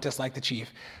 don't dislike the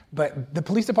chief, but the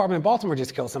police department in Baltimore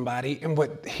just killed somebody, and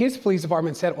what his police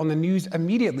department said on the news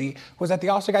immediately was that the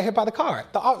officer got hit by the car.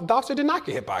 The officer did not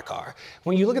get hit by a car.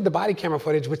 When you look at the body camera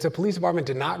footage, which the police department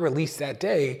did not release that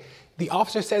day, the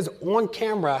officer says on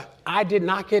camera, I did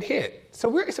not get hit. So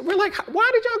we're like,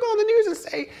 why did y'all go on the news and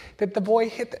say that the boy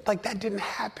hit, like that didn't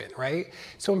happen, right?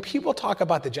 So when people talk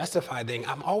about the justified thing,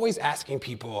 I'm always asking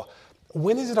people,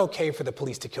 when is it okay for the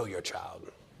police to kill your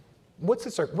child? What's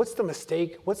the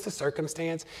mistake? What's the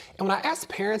circumstance? And when I ask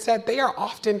parents that,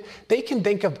 they can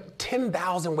think of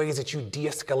 10,000 ways that you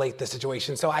de-escalate the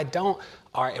situation. So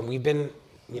and we've been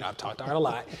I've talked to Art a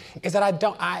lot, is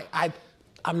that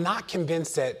I'm not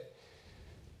convinced that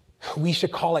we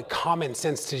should call it common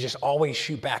sense to just always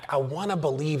shoot back. I want to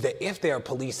believe that if they are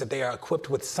police, that they are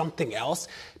equipped with something else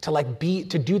to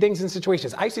do things in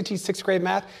situations. I used to teach 6th grade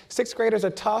math. 6th graders are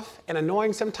tough and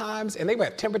annoying sometimes, and they would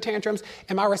have temper tantrums.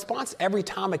 And my response every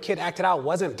time a kid acted out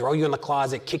wasn't throw you in the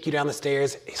closet, kick you down the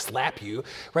stairs, slap you,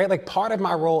 right? Like, part of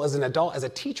my role as an adult, as a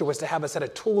teacher, was to have a set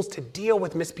of tools to deal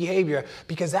with misbehavior,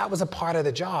 because that was a part of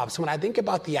the job. So when I think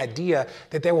about the idea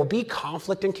that there will be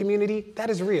conflict in community, that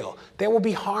is real. There will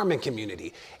be harm in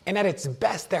community. And at its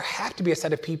best, there have to be a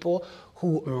set of people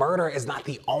who murder is not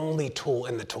the only tool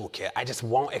in the toolkit. I just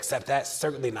won't accept that,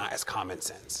 certainly not as common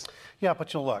sense. Yeah,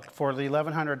 but look, for the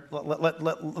 1,100,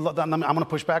 I'm going to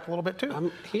push back a little bit too.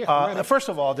 I'm here. First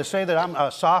of all, to say that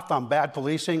I'm soft on bad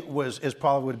policing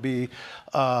would be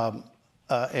not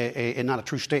a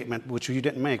true statement, which you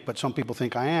didn't make, but some people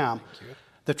think I am. Thank you.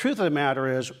 The truth of the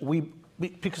matter is,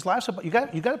 because life's about, you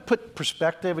got to put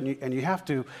perspective, and you have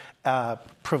to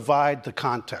provide the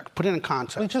context, put it in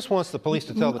context. He just wants the police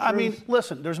to tell the truth. I mean,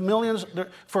 listen, there's millions.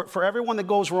 For everyone that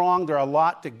goes wrong, there are a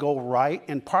lot that go right,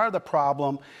 and part of the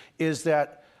problem is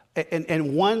that,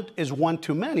 and one is one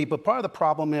too many, but part of the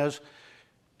problem is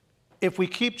if we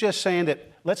keep just saying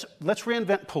that let's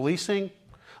reinvent policing,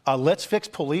 let's fix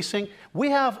policing. We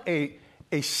have a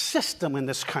system in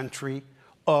this country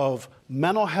of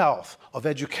mental health, of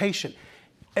education,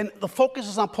 and the focus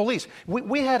is on police.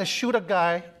 We had to shoot a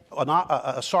guy,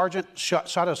 a sergeant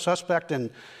shot a suspect, and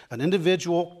an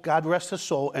individual, God rest his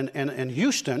soul, in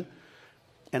Houston,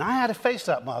 and I had to face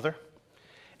that mother.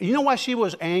 And you know why she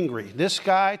was angry? This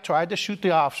guy tried to shoot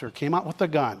the officer, came out with a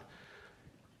gun.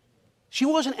 She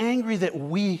wasn't angry that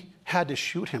we had to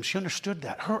shoot him. She understood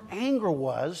that. Her anger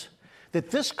was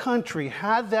that this country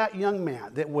had that young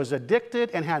man that was addicted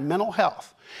and had mental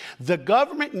health. The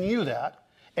government knew that,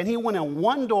 and he went in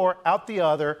one door, out the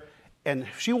other, and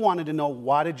she wanted to know,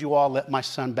 why did you all let my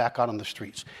son back out on the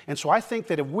streets? And so I think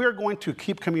that if we're going to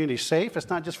keep communities safe, it's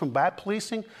not just from bad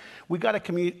policing. We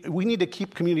need to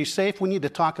keep communities safe. We need to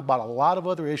talk about a lot of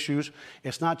other issues.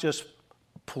 It's not just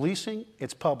policing,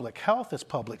 it's public health, it's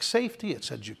public safety,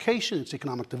 it's education, it's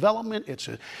economic development,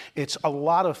 it's a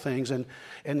lot of things. And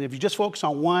if you just focus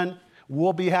on one,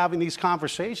 we'll be having these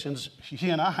conversations, he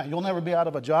and I. You'll never be out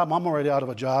of a job. I'm already out of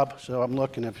a job, so I'm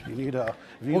looking if you need a.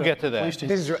 We'll get to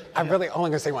that. I'm really only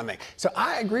going to say one thing. So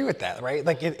I agree with that, right?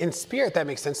 Like in spirit, that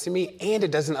makes sense to me, and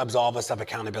it doesn't absolve us of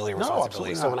accountability and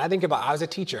responsibility. So when I think about, I was a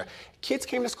teacher. Kids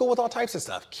came to school with all types of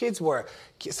stuff.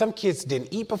 Some kids didn't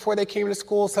eat before they came to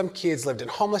school. Some kids lived in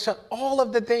homeless shelters. All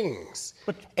of the things.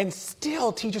 And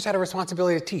still, teachers had a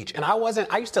responsibility to teach. And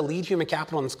I used to lead human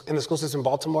capital in the school system in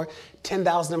Baltimore,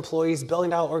 10,000 employees,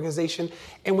 billion-dollar organization.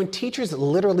 And when teachers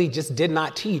literally just did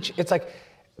not teach, it's like,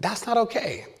 that's not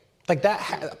okay. Like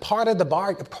that, part of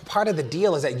the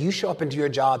deal is that you show up and do your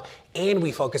job, and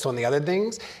we focus on the other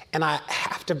things. And I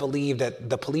have to believe that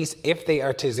the police, if they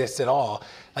are to exist at all,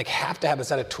 have to have a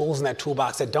set of tools in that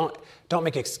toolbox that don't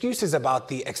make excuses about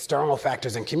the external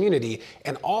factors in community,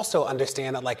 and also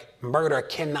understand that murder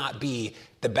cannot be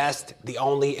the best, the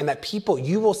only, and that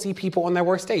you will see people on their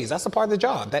worst days. That's a part of the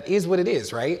job. That is what it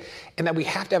is, right? And that we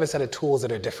have to have a set of tools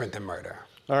that are different than murder.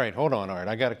 All right, hold on, Art.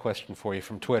 I got a question for you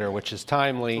from Twitter, which is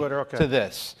timely to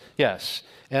this. Yes,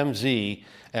 MZ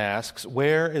asks,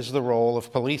 where is the role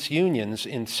of police unions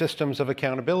in systems of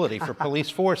accountability for police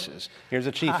forces? Here's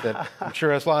a chief that I'm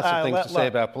sure has lots of things to say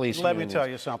about police unions. Let me tell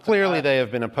you something. Clearly, they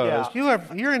have been opposed. Yeah.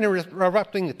 You're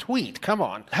interrupting the tweet. Come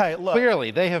on. Hey, look.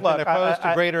 Clearly, they have been opposed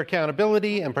to greater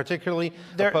accountability, and particularly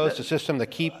opposed to systems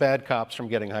that keep bad cops from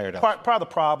getting hired out. Part of the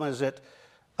problem is that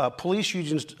police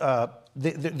unions,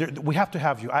 we have to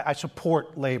have you. I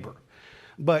support labor.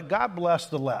 But God bless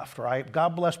the left, right?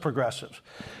 God bless progressives.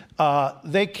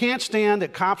 They can't stand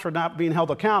that cops are not being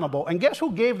held accountable. And guess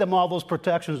who gave them all those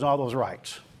protections and all those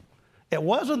rights? It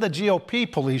wasn't the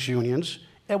GOP police unions.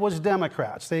 It was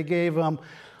Democrats. They gave them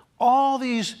all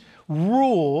these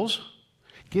rules,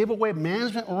 gave away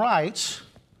management rights,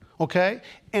 okay?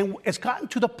 And it's gotten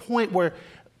to the point where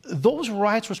those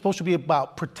rights were supposed to be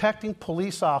about protecting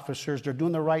police officers, they're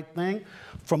doing the right thing,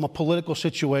 from a political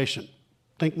situation.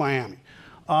 Think Miami.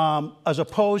 As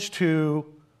opposed to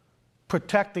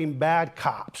protecting bad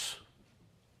cops,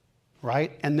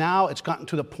 right? And now it's gotten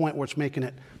to the point where it's making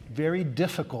it very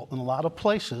difficult in a lot of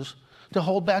places to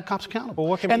hold bad cops accountable.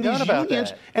 Well, what can be done about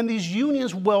that? And these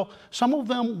unions some of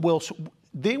them will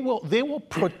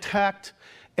protect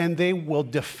and they will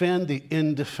defend the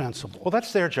indefensible. Well,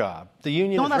 that's their job. The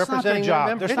union is representing their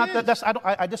members.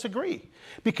 I disagree.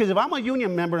 Because if I'm a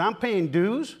union member and I'm paying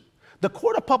dues, The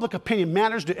court of public opinion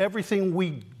matters to everything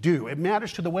we do. It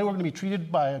matters to the way we're going to be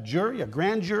treated by a jury, a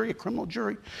grand jury, a criminal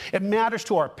jury. It matters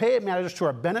to our pay. It matters to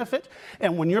our benefit.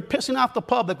 And when you're pissing off the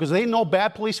public because they know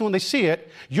bad policing when they see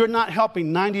it, you're not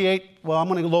helping 98. Well, I'm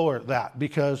going to lower that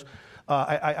because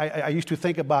I used to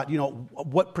think about,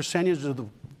 what percentage of the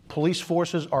police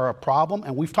forces are a problem.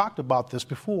 And we've talked about this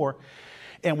before.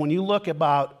 And when you look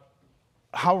about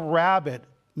how rabid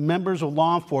members of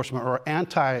law enforcement are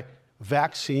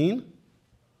anti-vaccine,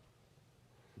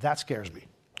 that scares me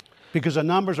because the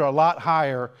numbers are a lot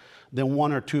higher than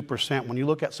 1 or 2%. When you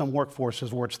look at some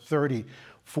workforces where it's 30,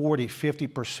 40,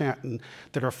 50% and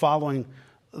that are following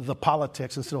the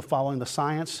politics instead of following the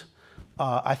science,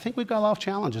 I think we've got a lot of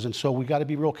challenges, and so we got to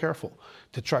be real careful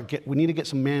to we need to get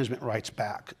some management rights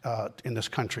back in this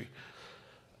country.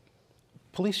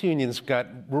 Police unions got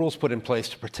rules put in place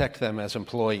to protect them as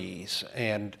employees,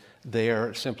 and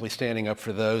they're simply standing up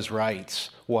for those rights.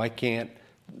 Why can't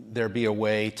there be a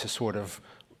way to sort of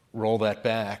roll that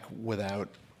back without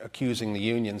accusing the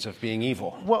unions of being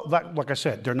evil? Well, like I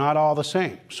said, they're not all the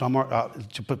same. Some are,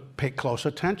 to pay close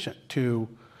attention to,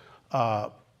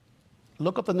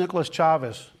 look up the Nicholas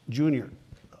Chavez Jr.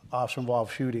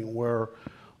 officer-involved shooting where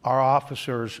our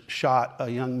officers shot a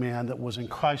young man that was in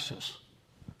crisis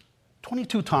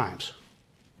 22 times.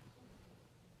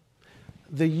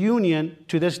 The union,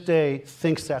 to this day,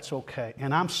 thinks that's okay.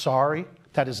 And I'm sorry,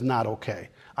 that is not okay.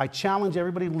 I challenge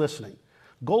everybody listening.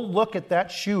 Go look at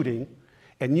that shooting,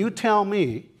 and you tell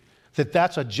me that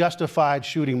that's a justified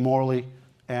shooting morally.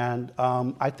 And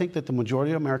I think that the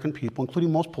majority of American people,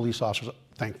 including most police officers,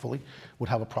 thankfully, would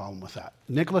have a problem with that.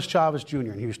 Nicholas Chavez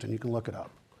Jr. in Houston, you can look it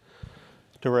up.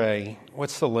 DeRay,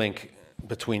 what's the link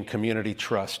between community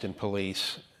trust in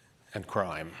police and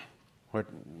crime?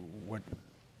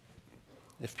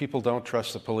 If people don't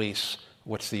trust the police,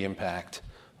 what's the impact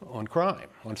on crime,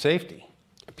 on safety?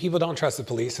 People don't trust the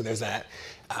police, so there's that.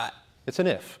 It's an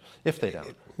if they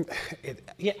don't.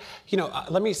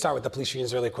 Let me start with the police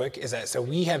unions really quick. So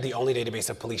we have the only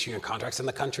database of police union contracts in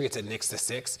the country. It's at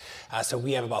Mckesson. So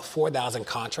we have about 4,000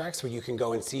 contracts where you can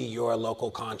go and see your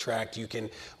local contract.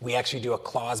 We actually do a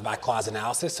clause by clause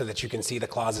analysis so that you can see the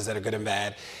clauses that are good and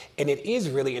bad. And it is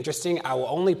really interesting. I will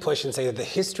only push and say that the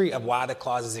history of why the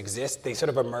clauses exist, they sort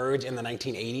of emerge in the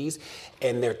 1980s.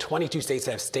 And there are 22 states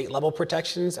that have state level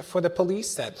protections for the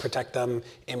police that protect them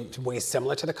in ways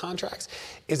similar to the contracts,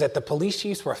 is that the police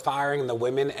chiefs were firing the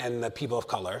women and the people of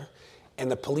color,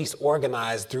 and the police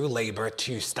organized through labor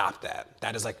to stop that.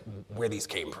 That is like where these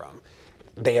came from.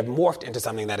 They have morphed into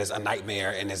something that is a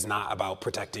nightmare and is not about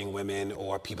protecting women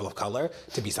or people of color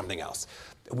to be something else.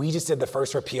 We just did the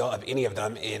first repeal of any of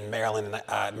them in Maryland.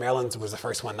 Maryland's was the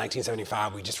first one,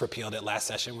 1975. We just repealed it last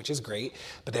session, which is great,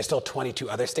 but there's still 22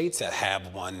 other states that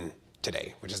have one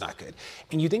today, which is not good.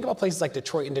 And you think about places like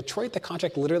Detroit. In Detroit, the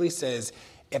contract literally says,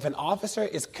 if an officer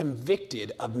is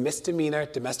convicted of misdemeanor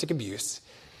domestic abuse,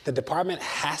 the department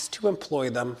has to employ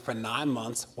them for 9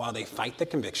 months while they fight the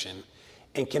conviction,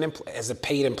 and can as a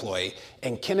paid employee,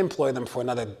 and can employ them for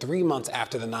another 3 months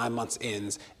after the 9 months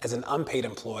ends as an unpaid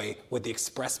employee with the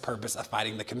express purpose of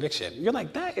fighting the conviction. You're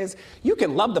like, you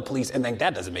can love the police and think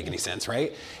that doesn't make any sense,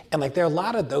 right? And there are a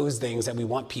lot of those things that we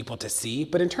want people to see.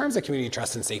 But in terms of community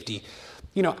trust and safety,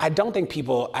 I don't think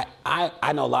people,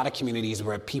 I know a lot of communities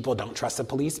where people don't trust the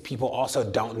police. People also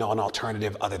don't know an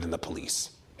alternative other than the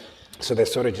police. So they're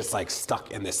sort of just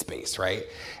stuck in this space, right?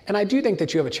 And I do think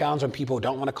that you have a challenge when people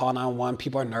don't want to call 911,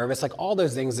 people are nervous, all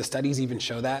those things, the studies even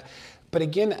show that. But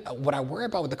again, what I worry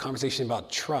about with the conversation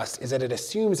about trust is that it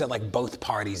assumes that both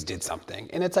parties did something.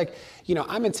 And it's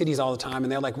I'm in cities all the time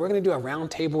and they're we're going to do a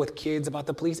round table with kids about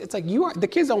the police. It's the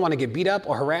kids don't want to get beat up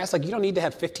or harassed. You don't need to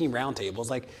have 15 round tables.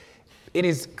 It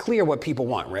is clear what people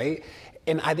want, right?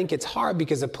 And I think it's hard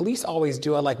because the police always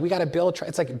do it we got to build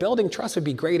trust. It's building trust would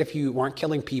be great if you weren't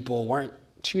killing people, weren't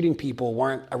shooting people,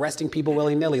 weren't arresting people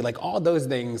willy-nilly, all those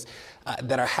things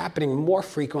that are happening more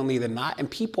frequently than not. And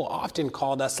people often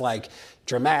called us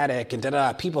dramatic and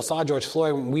da-da-da. People saw George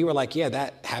Floyd and we were yeah,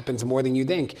 that happens more than you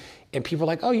think. And people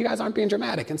are oh, you guys aren't being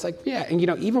dramatic. And it's yeah. And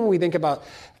even when we think about,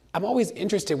 I'm always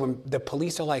interested when the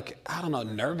police are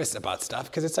nervous about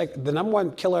stuff, because it's the number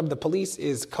one killer of the police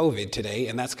is COVID today,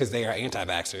 and that's because they are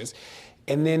anti-vaxxers.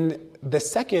 And then the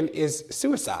second is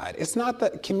suicide. It's not the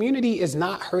community is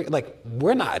not hurt.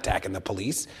 We're not attacking the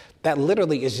police. That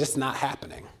literally is just not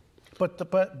happening. But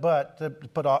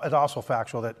it's also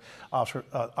factual that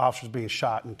officers being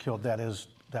shot and killed, that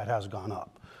has gone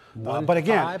up. But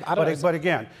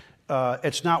again,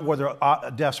 it's not whether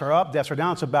deaths are up, deaths are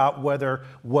down. It's about whether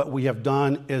what we have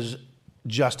done is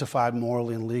justified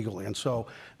morally and legally. And so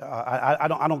I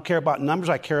don't care about numbers.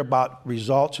 I care about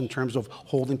results in terms of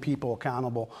holding people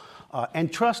accountable.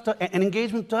 And trust and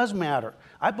engagement does matter.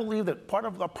 I believe that part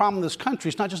of the problem in this country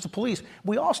is not just the police.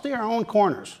 We all stay in our own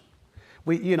corners.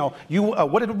 What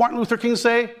did Martin Luther King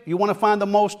say? You want to find the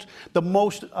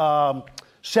most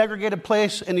segregated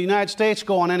place in the United States?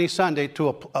 Go on any Sunday to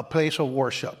a place of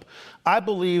worship. I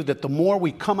believe that the more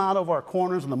we come out of our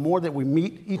corners and the more that we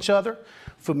meet each other,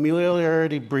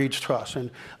 familiarity breeds trust.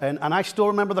 And I still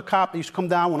remember the cop that used to come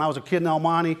down when I was a kid in El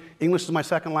Monte. English is my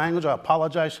second language. I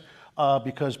apologize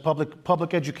because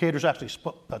public educators actually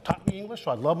taught me English,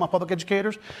 so I love my public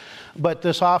educators. But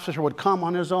this officer would come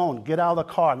on his own, get out of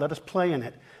the car, let us play in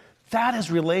it. That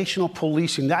is relational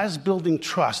policing. That is building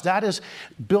trust. That is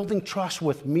building trust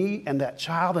with me and that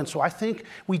child. And so I think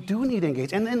we do need to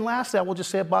engage. And then lastly, I will just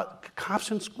say about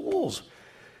cops in schools.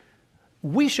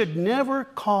 We should never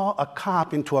call a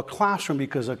cop into a classroom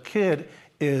because a kid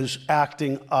is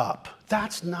acting up.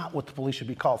 That's not what the police should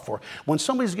be called for. When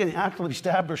somebody's getting actively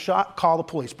stabbed or shot, call the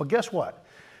police. But guess what?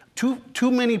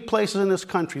 Too many places in this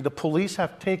country, the police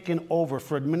have taken over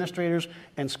for administrators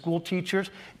and school teachers,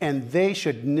 and they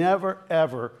should never,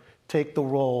 ever take the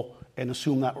role and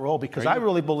assume that role. Because I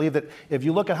really believe that if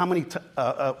you look at how many,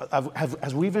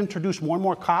 as we've introduced more and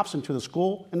more cops into the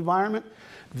school environment,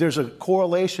 there's a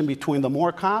correlation between the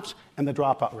more cops and the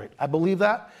dropout rate. I believe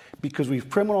that because we've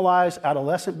criminalized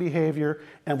adolescent behavior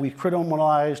and we've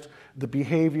criminalized the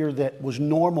behavior that was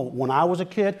normal when I was a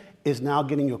kid is now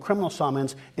getting you a criminal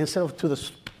summons instead of to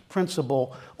the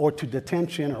principal or to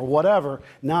detention or whatever.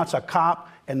 Now it's a cop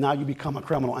and now you become a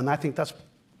criminal. And I think that's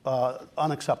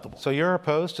unacceptable. So you're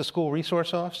opposed to school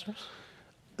resource officers?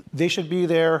 They should be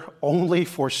there only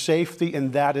for safety,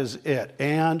 and that is it.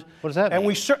 And what does that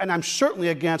mean? And I'm certainly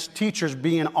against teachers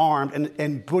being armed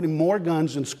and putting more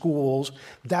guns in schools.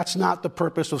 That's not the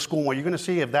purpose of school. What you're going to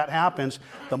see if that happens,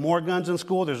 the more guns in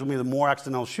school, there's going to be the more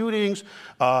accidental shootings,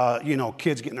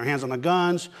 kids getting their hands on the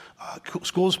guns.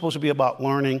 School is supposed to be about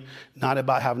learning, not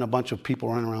about having a bunch of people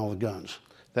running around with guns.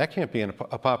 That can't be a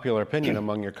popular opinion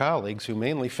among your colleagues who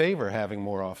mainly favor having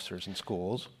more officers in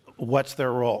schools. What's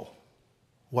their role?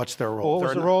 What's their role? What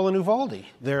was the role in Uvalde?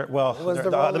 Let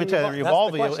me tell you, in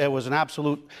Uvalde, it was an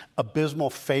absolute abysmal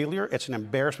failure. It's an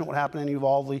embarrassment what happened in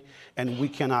Uvalde, and we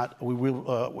cannot,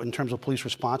 in terms of police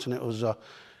response, and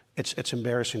it's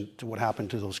embarrassing to what happened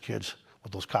to those kids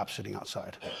with those cops sitting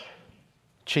outside.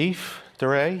 Chief,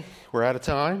 DeRay, we're out of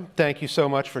time. Thank you so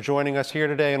much for joining us here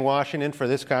today in Washington for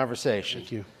this conversation.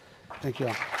 Thank you. Thank you.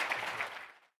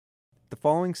 The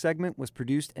following segment was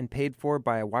produced and paid for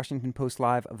by a Washington Post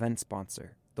Live event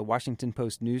sponsor. The Washington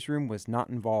Post newsroom was not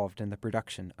involved in the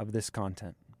production of this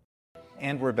content.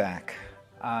 And we're back.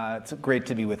 It's great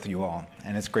to be with you all,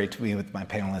 and it's great to be with my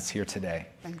panelists here today.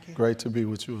 Thank you. Great to be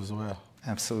with you as well.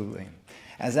 Absolutely.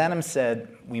 As Adam said,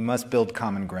 we must build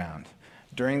common ground.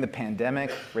 During the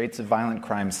pandemic, rates of violent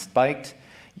crime spiked,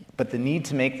 but the need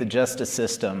to make the justice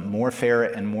system more fair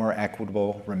and more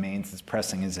equitable remains as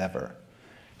pressing as ever.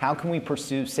 How can we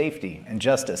pursue safety and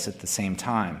justice at the same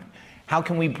time? How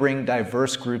can we bring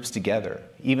diverse groups together,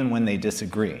 even when they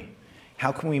disagree?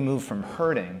 How can we move from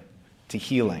hurting to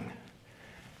healing?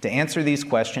 To answer these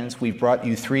questions, we've brought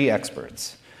you three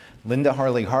experts: Linda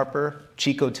Harley-Harper,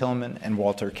 Chico Tillman, and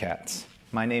Walter Katz.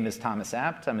 My name is Thomas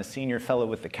Apt. I'm a senior fellow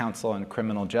with the Council on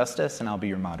Criminal Justice, and I'll be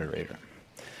your moderator.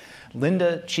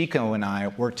 Linda, Chico, and I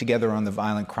worked together on the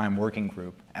Violent Crime Working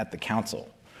Group at the Council,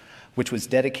 which was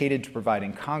dedicated to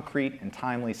providing concrete and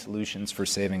timely solutions for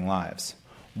saving lives.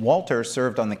 Walter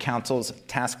served on the Council's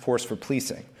Task Force for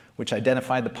Policing, which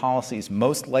identified the policies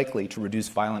most likely to reduce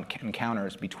violent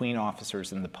encounters between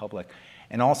officers and the public,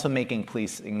 and also making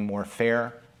policing more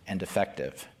fair and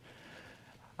effective.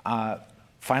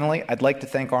 Finally, I'd like to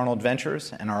thank Arnold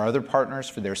Ventures and our other partners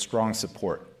for their strong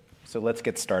support. So let's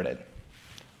get started.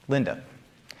 Linda,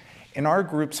 in our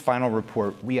group's final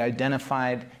report, we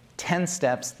identified 10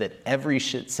 steps that every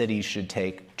city should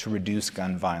take to reduce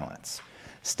gun violence.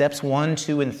 Steps 1,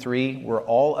 2, and 3 were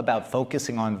all about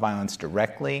focusing on violence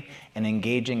directly and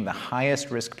engaging the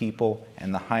highest risk people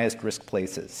and the highest risk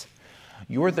places.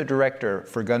 You're the director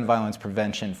for gun violence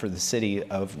prevention for the city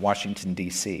of Washington,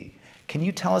 D.C. Can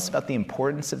you tell us about the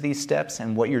importance of these steps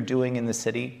and what you're doing in the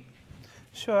city?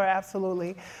 Sure,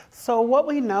 absolutely. So what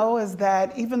we know is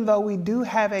that even though we do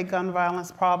have a gun violence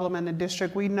problem in the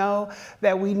district, we know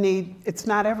that it's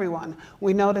not everyone.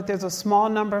 We know that there's a small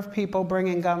number of people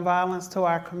bringing gun violence to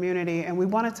our community, and we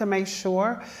wanted to make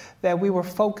sure that we were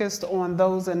focused on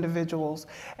those individuals.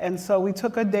 And so we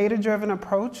took a data-driven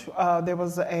approach. There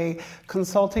was a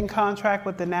consulting contract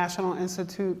with the National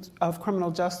Institute of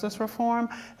Criminal Justice Reform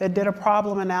that did a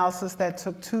problem analysis that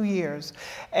took 2 years.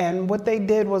 And what they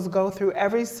did was go through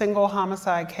every single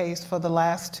homicide case for the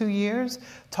last 2 years,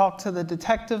 talk to the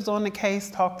detectives on the case,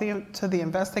 talk to the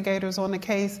investigators on the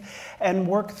case, and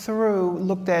work through,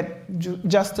 looked at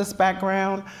justice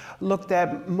background, looked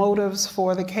at motives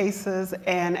for the cases,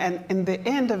 and in the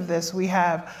end of this, we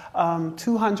have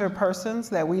 200 persons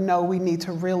that we know we need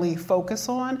to really focus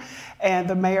on, and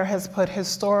the mayor has put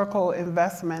historical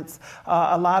investments,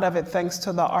 a lot of it thanks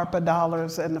to the ARPA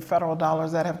dollars and the federal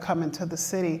dollars that have come into the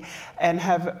city, and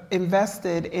have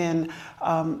invested in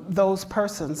those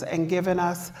persons and given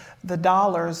us the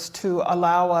dollars to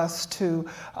allow us to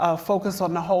focus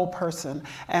on the whole person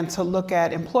and to look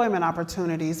at employment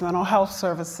opportunities, mental health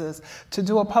services, to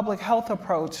do a public health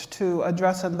approach to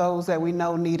addressing those that we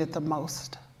know need it the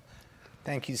most.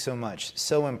 Thank you so much.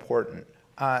 So important.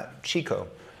 Chico,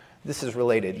 this is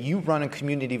related. You run a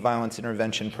community violence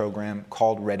intervention program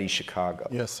called Ready Chicago.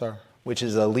 Yes, sir. Which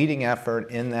is a leading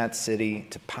effort in that city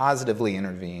to positively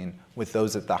intervene with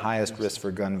those at the highest risk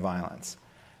for gun violence.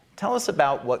 Tell us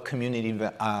about what community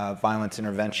violence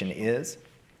intervention is.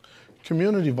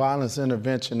 Community violence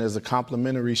intervention is a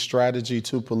complementary strategy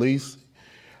to police,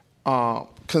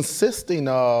 consisting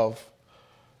of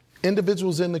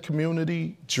individuals in the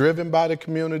community, driven by the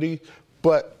community,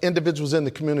 but individuals in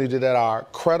the community that are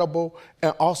credible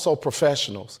and also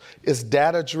professionals. It's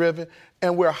data-driven,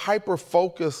 and we're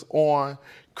hyper-focused on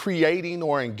creating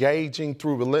or engaging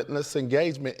through relentless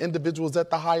engagement individuals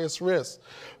at the highest risk,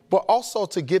 but also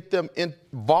to get them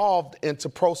involved into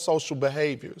pro-social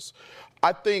behaviors.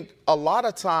 I think a lot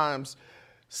of times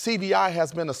CVI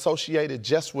has been associated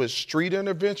just with street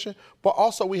intervention, but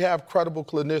also we have credible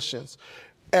clinicians.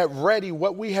 At Ready,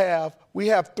 what we have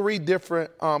 3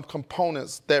 different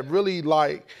components that really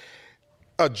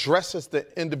addresses the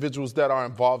individuals that are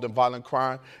involved in violent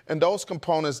crime. And those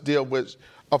components deal with,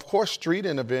 of course, street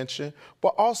intervention,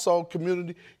 but also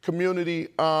community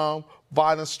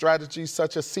violence strategies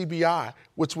such as CBI,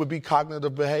 which would be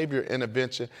cognitive behavior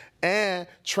intervention, and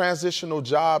transitional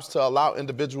jobs to allow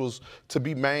individuals to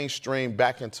be mainstreamed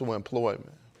back into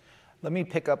employment. Let me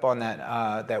pick up on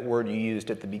that word you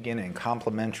used at the beginning,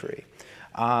 complementary.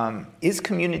 Is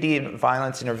community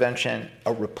violence intervention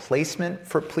a replacement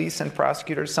for police and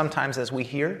prosecutors, sometimes as we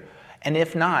hear? And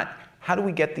if not, how do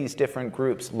we get these different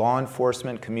groups, law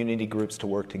enforcement, community groups, to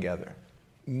work together?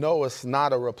 No, it's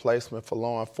not a replacement for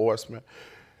law enforcement.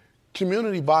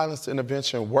 Community violence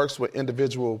intervention works with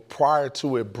individuals prior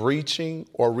to it breaching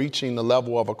or reaching the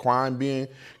level of a crime being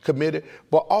committed,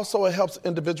 but also it helps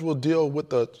individuals deal with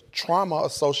the trauma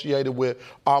associated with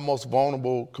our most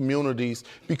vulnerable communities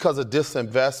because of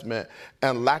disinvestment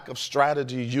and lack of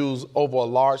strategy used over a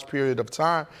large period of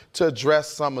time to address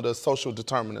some of the social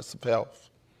determinants of health.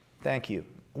 Thank you.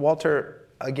 Walter,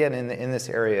 again, in this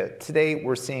area, today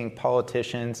we're seeing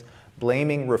politicians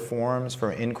blaming reforms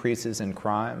for increases in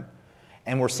crime.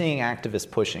 And we're seeing activists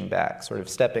pushing back, sort of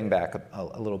stepping back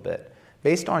a little bit.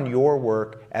 Based on your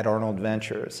work at Arnold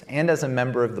Ventures and as a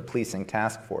member of the policing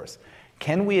task force,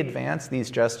 can we advance these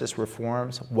justice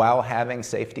reforms while having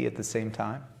safety at the same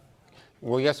time?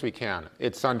 Well, yes, we can.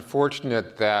 It's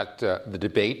unfortunate that the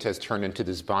debate has turned into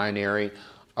this binary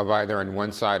of either on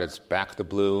one side it's back the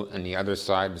blue and the other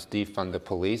side is defund the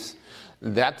police.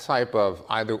 That type of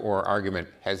either-or argument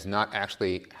has not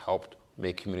actually helped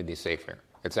make communities safer.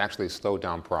 It's actually slowed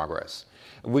down progress.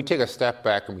 If we take a step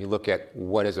back and we look at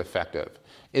what is effective,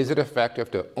 is it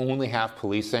effective to only have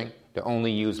policing, to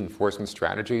only use enforcement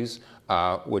strategies,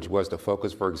 which was the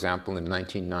focus, for example, in the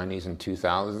 1990s and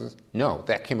 2000s? No,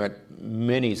 that came at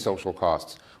many social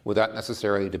costs without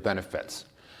necessarily the benefits.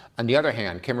 On the other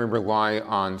hand, can we rely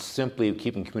on simply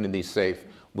keeping communities safe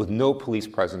with no police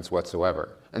presence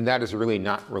whatsoever? And that is really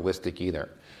not realistic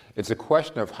either. It's a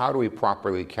question of how do we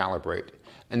properly calibrate.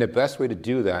 And the best way to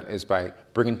do that is by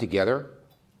bringing together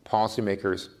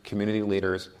policymakers, community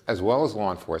leaders, as well as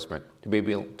law enforcement to be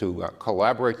able to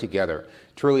collaborate together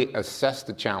to really assess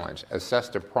the challenge, assess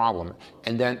the problem,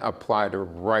 and then apply the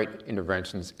right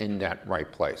interventions in that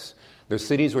right place. There's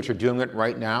cities which are doing it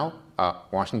right now.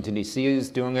 Washington, D.C. is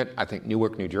doing it. I think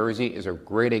Newark, New Jersey is a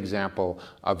great example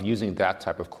of using that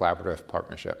type of collaborative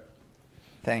partnership.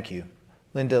 Thank you.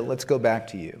 Linda, let's go back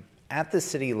to you. at the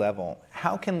city level,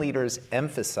 how can leaders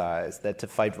emphasize that to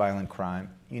fight violent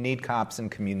crime, you need cops and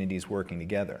communities working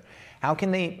together? How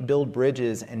can they build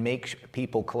bridges and make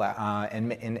people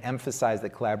and emphasize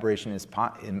that collaboration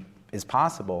is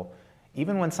possible,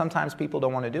 even when sometimes people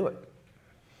don't want to do it?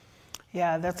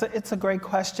 Yeah, it's a great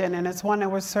question, and it's one that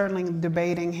we're certainly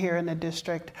debating here in the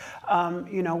district.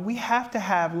 We have to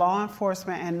have law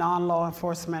enforcement and non-law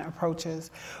enforcement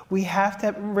approaches. We have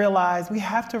to realize, we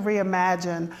have to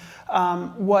reimagine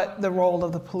what the role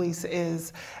of the police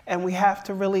is, and we have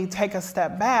to really take a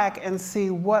step back and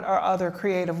see what are other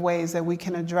creative ways that we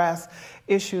can address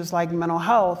issues like mental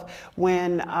health.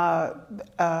 When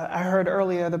I heard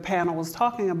earlier the panel was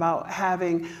talking about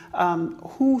having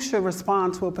who should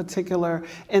respond to a particular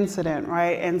incident,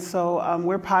 right? And so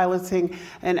we're piloting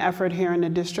an effort here in the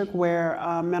district where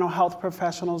mental health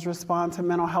professionals respond to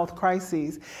mental health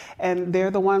crises, and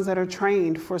they're the ones that are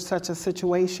trained for such a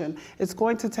situation. It's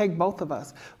going to take both of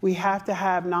us. We have to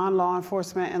have non-law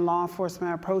enforcement and law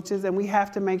enforcement approaches, and we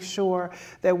have to make sure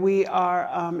that we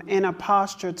are in a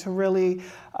posture to really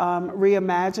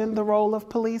reimagine the role of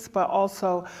police, but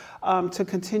also to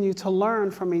continue to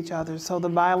learn from each other. So the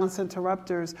violence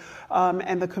interrupters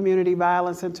and the community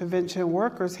violence intervention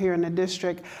workers here in the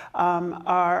district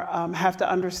have to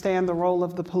understand the role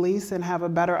of the police and have a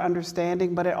better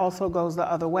understanding, but it also goes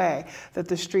the other way, that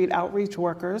the street outreach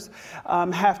workers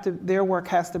their work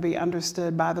has to be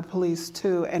understood by the police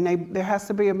too, and there has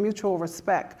to be a mutual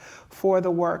respect for the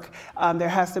work. There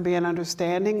has to be an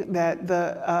understanding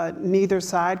that neither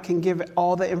side can give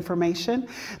all the information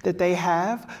that they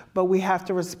have, but we have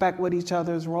to respect what each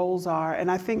other's roles are. And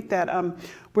I think that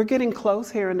we're getting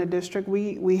close here in the district.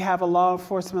 We have a law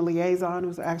enforcement liaison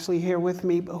who's actually here with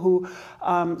me, who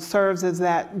serves as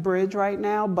that bridge right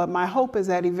now. But my hope is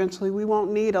that eventually we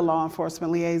won't need a law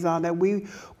enforcement liaison, that we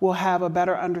will have a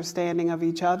better understanding of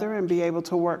each other and be able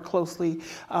to work closely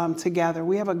together.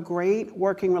 We have a great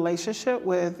working relationship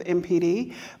with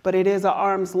MPD, but it is an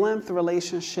arm's length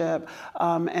relationship.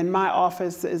 And my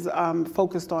office is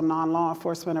focused on non-law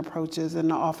enforcement approaches in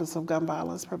the Office of Gun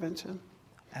Violence Prevention.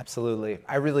 Absolutely.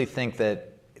 I really think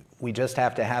that we just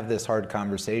have to have this hard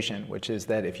conversation, which is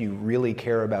that if you really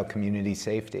care about community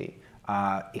safety,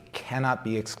 it cannot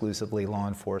be exclusively law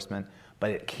enforcement, but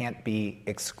it can't be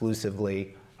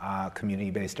exclusively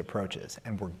community-based approaches,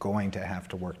 and we're going to have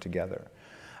to work together.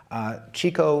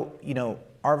 Chico,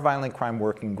 our violent crime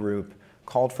working group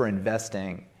called for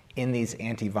investing in these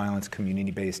anti-violence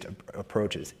community-based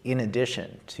approaches, in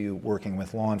addition to working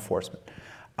with law enforcement.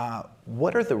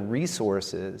 What are the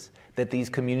resources that these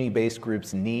community-based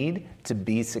groups need to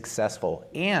be successful,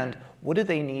 and what do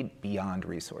they need beyond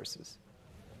resources?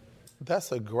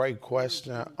 That's a great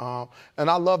question, and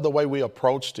I love the way we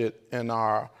approached it in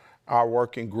our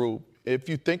working group. If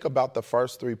you think about the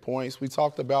first 3 points, we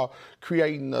talked about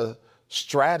creating a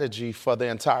strategy for the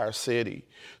entire city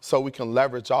so we can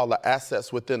leverage all the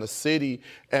assets within the city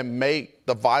and make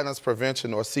the violence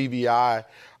prevention, or CVI,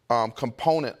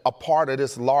 component a part of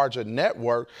this larger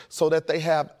network, so that they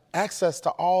have access to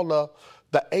all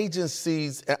the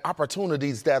agencies and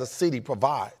opportunities that a city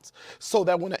provides. So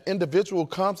that when an individual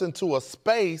comes into a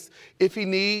space, if he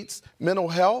needs mental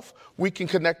health, we can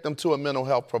connect them to a mental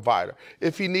health provider.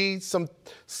 If he needs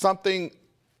something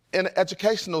in an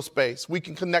educational space, we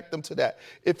can connect them to that.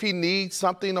 If he needs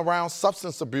something around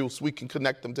substance abuse, we can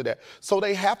connect them to that. So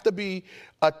they have to be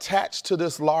attached to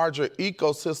this larger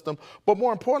ecosystem, but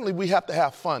more importantly, we have to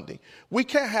have funding. We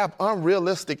can't have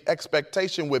unrealistic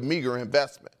expectation with meager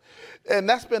investment. And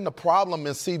that's been the problem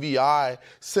in CVI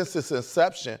since its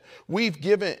inception. We've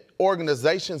given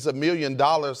organizations $1 million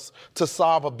to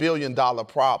solve $1 billion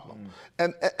problem.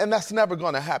 And that's never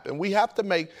going to happen. We have to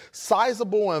make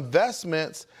sizable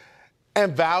investments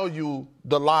and value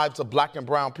the lives of Black and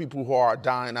brown people who are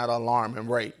dying at an alarming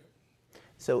rate.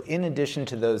 So in addition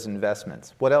to those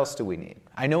investments, what else do we need?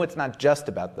 I know it's not just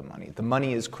about the money. The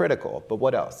money is critical, but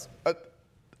what else?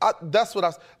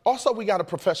 Also, we got to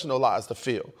professionalize the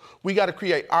field. We got to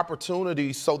create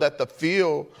opportunities so that the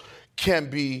field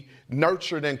can be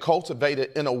nurtured and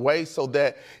cultivated in a way so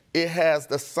that it has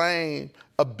the same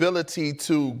ability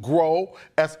to grow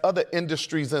as other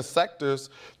industries and sectors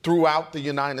throughout the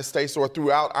United States or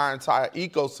throughout our entire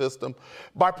ecosystem.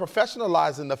 By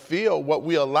professionalizing the field, what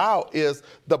we allow is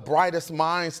the brightest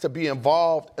minds to be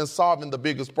involved in solving the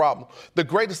biggest problem. The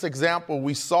greatest example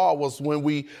we saw was when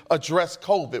we addressed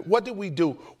COVID. What did we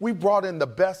do? We brought in the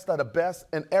best of the best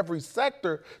in every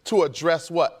sector to address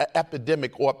what? An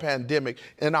epidemic or a pandemic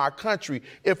in our country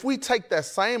if we take that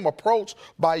same approach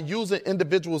by using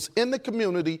individuals in the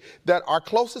community that are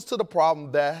closest to the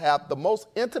problem, that have the most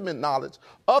intimate knowledge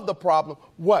of the problem.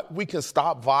 We can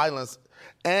stop violence,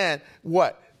 and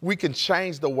we can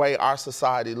change the way our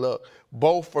society looks,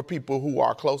 both for people who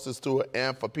are closest to it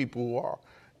and for people who are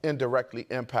indirectly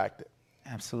impacted.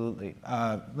 Absolutely.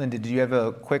 Linda, did you have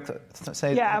a quick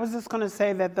say? Yeah, I was just going to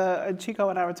say that Chico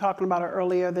and I were talking about it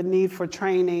earlier, the need for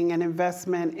training and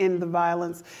investment in the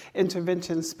violence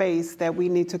intervention space, that we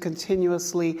need to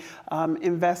continuously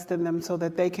invest in them so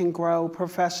that they can grow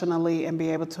professionally and be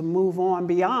able to move on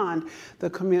beyond the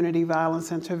community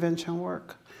violence intervention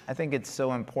work. I think it's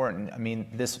so important. I mean,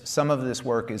 some of this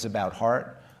work is about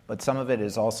heart, but some of it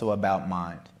is also about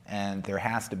mind. And there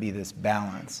has to be this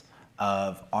balance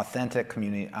of authentic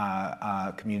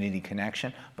community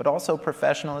connection, but also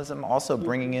professionalism, also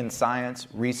bringing in science,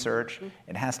 research.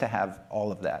 It has to have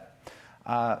all of that.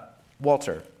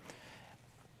 Walter,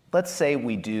 let's say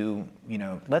we do,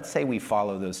 let's say we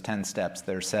follow those 10 steps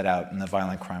that are set out in the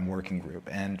Violent Crime Working Group,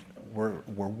 and we're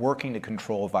working to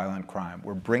control violent crime.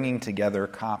 We're bringing together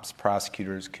cops,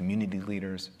 prosecutors, community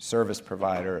leaders, service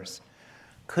providers.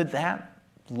 Could that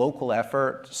local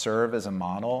effort serve as a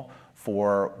model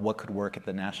for what could work at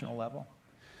the national level?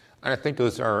 And I think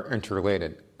those are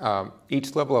interrelated.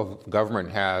 Each level of government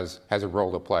has a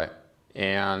role to play.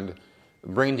 And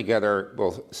bringing together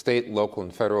both state, local,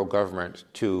 and federal government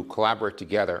to collaborate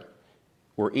together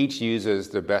where each uses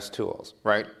the best tools,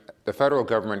 right? The federal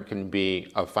government can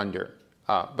be a funder,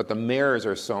 but the mayors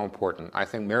are so important. I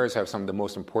think mayors have some of the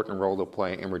most important role to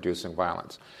play in reducing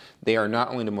violence. They are not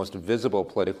only the most visible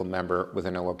political member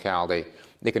within a locality,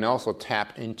 they can also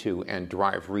tap into and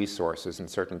drive resources in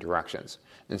certain directions.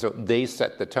 And so they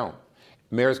set the tone.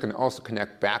 Mayors can also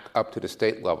connect back up to the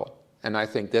state level. And I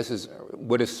think this is,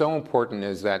 what is so important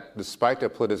is that despite the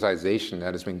politicization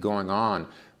that has been going on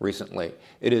recently,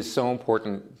 it is so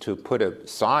important to put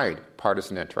aside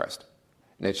partisan interest.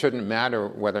 And it shouldn't matter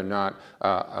whether or not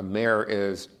a mayor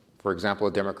is, for example,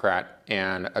 a Democrat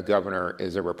and a governor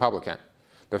is a Republican.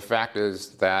 The fact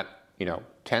is that,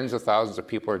 tens of thousands of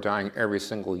people are dying every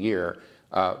single year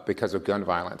because of gun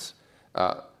violence.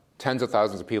 Tens of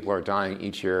thousands of people are dying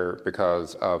each year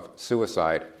because of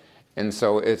suicide. And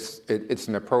so it's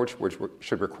an approach which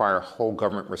should require a whole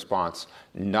government response,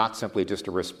 not simply just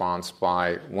a response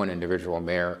by one individual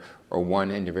mayor or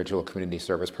one individual community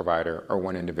service provider or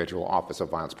one individual Office of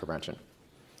Violence Prevention.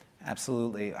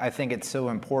 Absolutely. I think it's so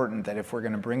important that if we're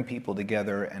going to bring people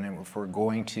together and if we're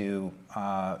going to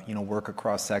work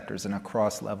across sectors and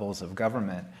across levels of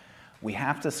government, we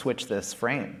have to switch this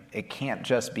frame. It can't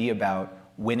just be about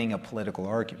winning a political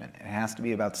argument. It has to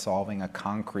be about solving a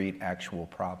concrete, actual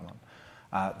problem.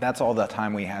 That's all the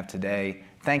time we have today.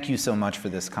 Thank you so much for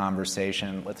this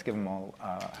conversation. Let's give them all a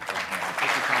hand.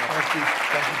 Thank you so much. Thank you.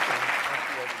 Thank you so much. Thank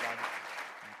you, everybody.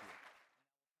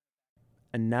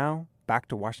 And now, back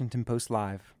to Washington Post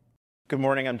Live. Good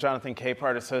morning. I'm Jonathan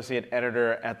Capehart, Associate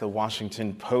Editor at The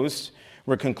Washington Post.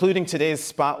 We're concluding today's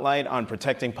spotlight on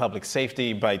protecting public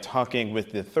safety by talking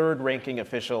with the third-ranking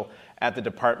official at the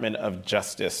Department of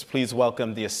Justice. Please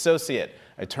welcome the Associate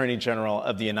Attorney General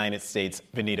of the United States,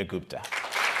 Vanita Gupta.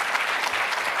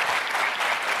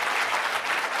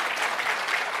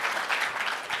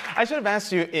 I should have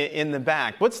asked you in the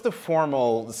back, what's the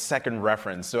formal second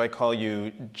reference? Do I call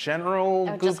you General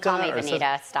Gupta? Just call me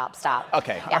Vanita. Stop.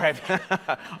 Okay. Yeah.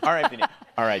 All right.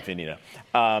 All right, Vanita.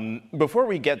 Before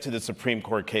we get to the Supreme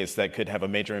Court case that could have a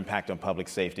major impact on public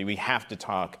safety, we have to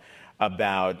talk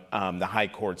about the High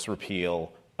Court's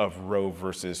repeal of Roe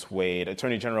versus Wade.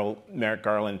 Attorney General Merrick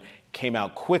Garland came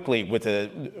out quickly with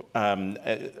a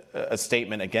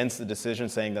statement against the decision,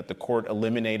 saying that the court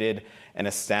eliminated an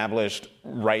established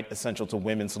right essential to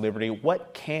women's liberty.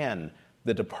 What can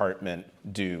the department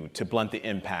do to blunt the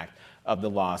impact of the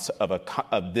loss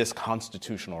of this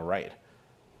constitutional right?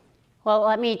 Well,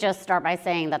 let me just start by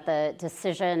saying that the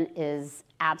decision is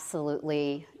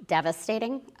absolutely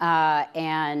devastating,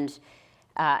 and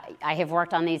I have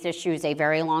worked on these issues a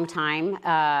very long time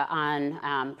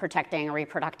on protecting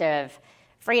reproductive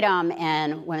freedom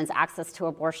and women's access to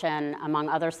abortion, among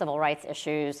other civil rights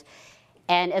issues.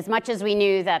 And as much as we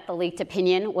knew that the leaked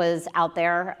opinion was out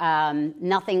there,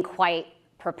 nothing quite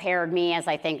prepared me, as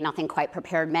I think nothing quite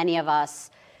prepared many of us,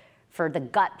 for the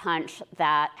gut punch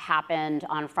that happened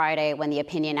on Friday when the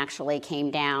opinion actually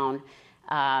came down.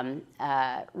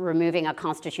 Removing a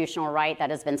constitutional right that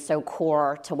has been so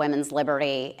core to women's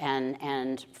liberty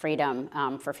and freedom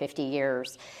for 50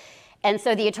 years. And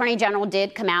so the Attorney General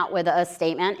did come out with a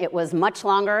statement. It was much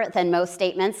longer than most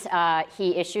statements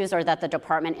he issues or that the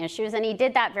department issues, and he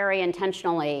did that very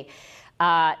intentionally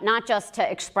not just to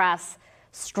express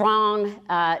strong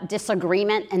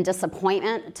disagreement and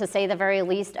disappointment, to say the very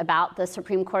least, about the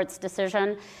Supreme Court's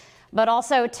decision, but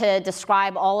also to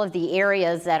describe all of the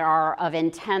areas that are of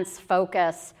intense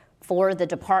focus for the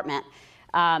department.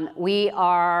 We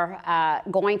are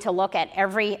going to look at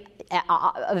every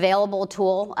available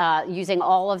tool, using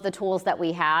all of the tools that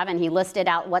we have, and he listed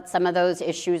out what some of those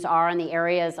issues are, and the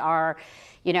areas are,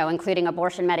 including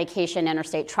abortion medication,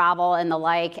 interstate travel, and the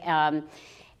like.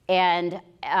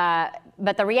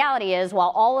 But the reality is,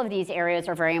 while all of these areas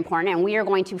are very important, and we are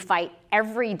going to fight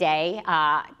every day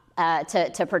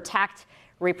to protect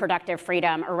reproductive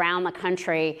freedom around the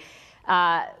country,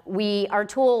 our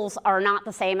tools are not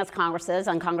the same as Congress's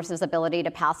and Congress's ability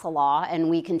to pass a law, and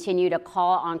we continue to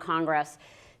call on Congress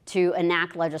to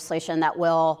enact legislation that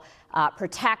will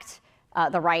protect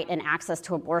the right and access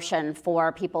to abortion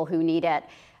for people who need it.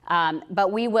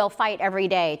 But we will fight every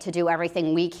day to do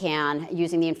everything we can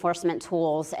using the enforcement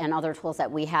tools and other tools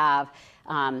that we have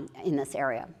in this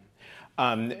area.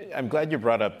 I'm glad you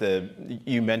brought up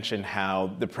you mentioned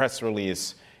how the press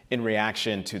release in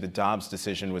reaction to the Dobbs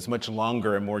decision was much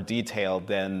longer and more detailed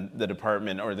than the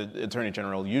department or the Attorney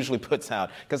General usually puts out.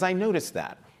 Because I noticed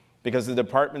that. Because the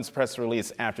department's press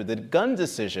release after the gun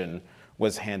decision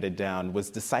was handed down was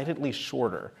decidedly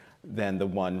shorter than the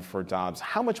one for Dobbs.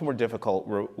 How much more difficult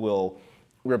will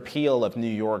repeal of New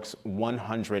York's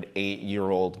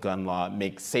 108-year-old gun law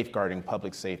make safeguarding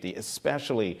public safety,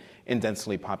 especially in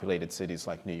densely populated cities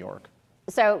like New York?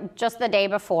 So just the day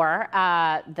before,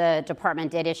 the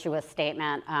department did issue a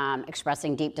statement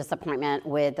expressing deep disappointment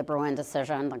with the Bruen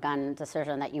decision, the gun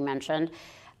decision that you mentioned.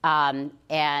 The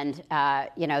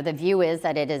view is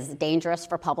that it is dangerous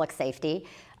for public safety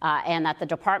and that the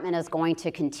department is going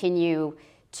to continue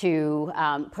to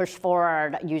push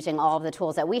forward using all of the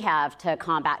tools that we have to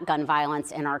combat gun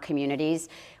violence in our communities.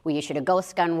 We issued a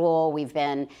ghost gun rule. We've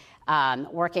been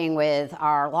working with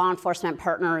our law enforcement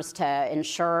partners to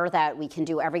ensure that we can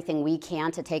do everything we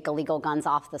can to take illegal guns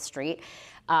off the street.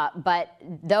 But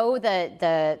though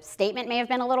the statement may have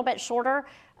been a little bit shorter,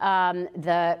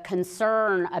 the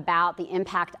concern about the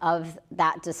impact of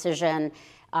that decision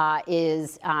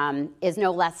is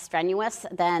no less strenuous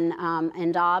than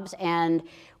in Dobbs, and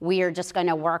we are just going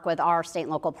to work with our state and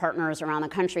local partners around the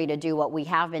country to do what we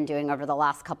have been doing over the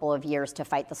last couple of years to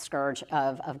fight the scourge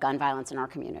of gun violence in our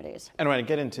communities. And I want to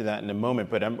get into that in a moment,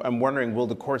 but I'm wondering, will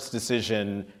the court's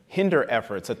decision hinder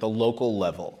efforts at the local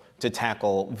level to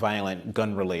tackle violent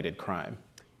gun-related crime?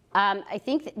 I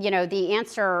think, the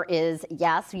answer is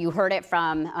yes. You heard it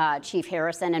from Chief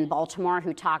Harrison in Baltimore,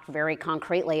 who talked very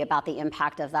concretely about the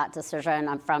impact of that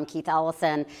decision. From Keith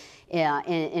Ellison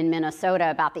in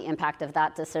Minnesota about the impact of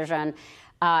that decision.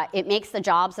 It makes the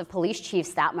jobs of police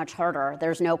chiefs that much harder.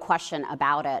 There's no question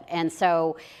about it. And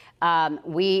so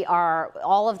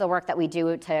all of the work that we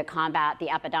do to combat the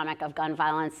epidemic of gun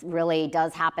violence really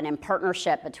does happen in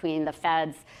partnership between the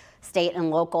feds, state and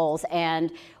locals,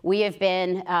 and we have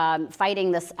been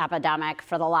fighting this epidemic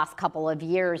for the last couple of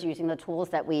years using the tools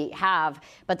that we have,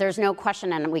 but there's no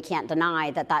question, and we can't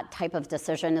deny, that that type of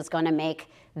decision is going to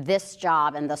make this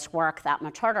job and this work that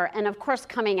much harder. And of course,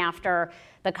 coming after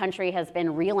the country has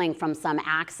been reeling from some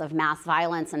acts of mass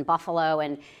violence in Buffalo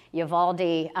and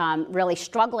Uvalde, really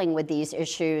struggling with these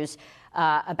issues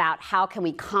about how can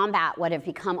we combat what have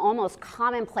become almost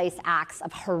commonplace acts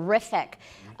of horrific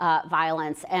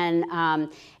violence, and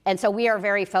so we are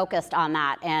very focused on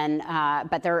that. And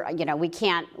but we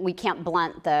can't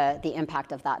blunt the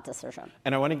impact of that decision.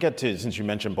 And I want to get to, since you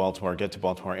mentioned Baltimore, get to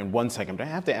Baltimore in 1 second. But I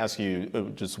have to ask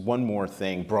you just one more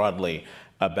thing broadly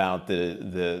about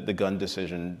the gun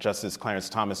decision. Justice Clarence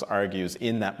Thomas argues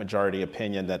in that majority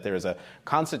opinion that there is a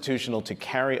constitutional to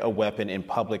carry a weapon in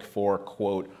public for,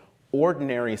 quote,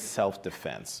 ordinary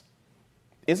self-defense.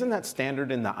 Isn't that standard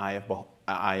in the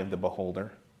eye of the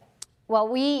beholder?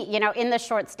 Well, in the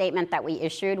short statement that we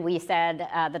issued, we said,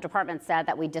 the department said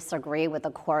that we disagree with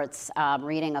the court's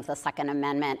reading of the Second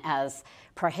Amendment as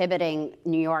prohibiting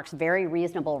New York's very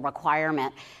reasonable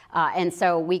requirement. And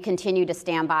so we continue to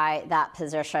stand by that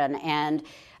position. And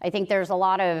I think there's a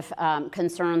lot of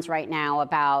concerns right now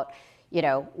about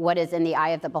what is in the eye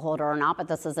of the beholder or not, but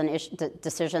this is a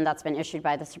decision that's been issued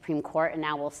by the Supreme Court, and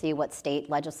now we'll see what state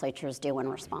legislatures do in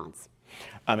response.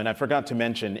 And I forgot to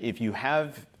mention, if you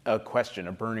have a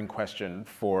burning question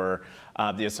for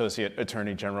the Associate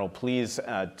Attorney General, please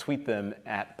tweet them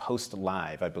at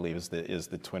PostLive, I believe is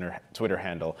the Twitter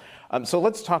handle. So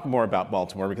let's talk more about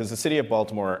Baltimore, because the city of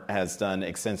Baltimore has done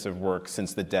extensive work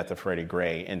since the death of Freddie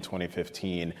Gray in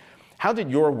 2015. How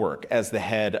did your work as the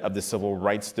head of the Civil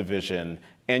Rights Division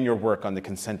and your work on the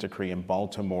consent decree in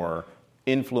Baltimore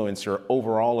influence your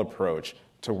overall approach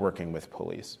to working with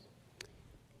police?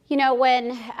 You know,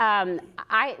 when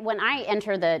I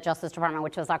entered the Justice Department,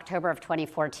 which was October of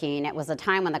 2014, it was a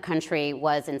time when the country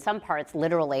was, in some parts,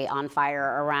 literally on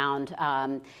fire around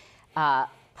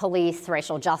police,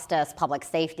 racial justice, public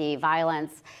safety,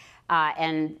 violence.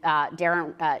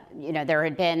 Darren, you know, there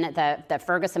had been the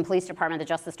Ferguson Police Department, the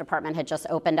Justice Department had just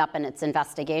opened up in its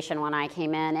investigation when I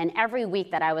came in. And every week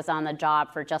that I was on the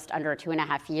job for just under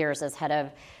 2.5 years as head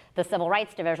of the Civil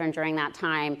Rights Division during that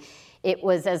time, it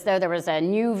was as though there was a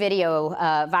new video,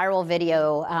 viral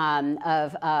video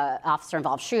of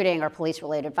officer-involved shooting or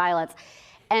police-related violence.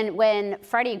 And when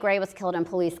Freddie Gray was killed in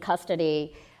police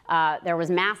custody, there was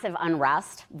massive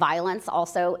unrest, violence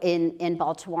also in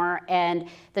Baltimore, and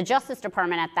the Justice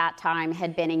Department at that time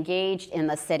had been engaged in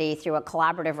the city through a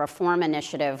collaborative reform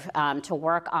initiative to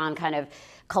work on kind of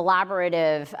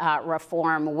collaborative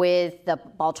reform with the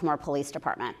Baltimore Police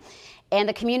Department. And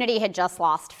the community had just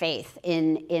lost faith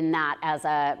in that as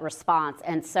a response.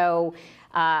 And so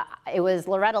it was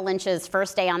Loretta Lynch's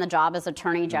first day on the job as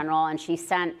Attorney General, and she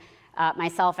sent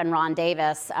myself and Ron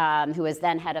Davis, who was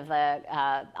then head of the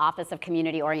Office of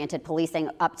Community-Oriented Policing,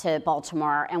 up to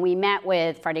Baltimore. And we met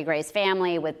with Freddie Gray's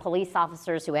family, with police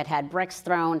officers who had had bricks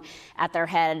thrown at their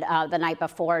head the night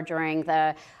before during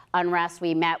the unrest.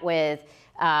 We met with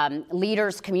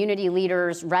leaders, community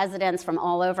leaders, residents from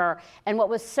all over. And what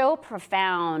was so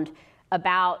profound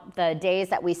about the days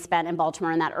that we spent in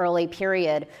Baltimore in that early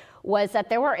period was that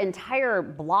there were entire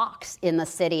blocks in the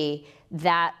city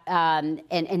that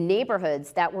and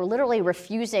neighborhoods that were literally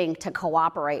refusing to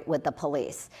cooperate with the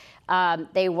police.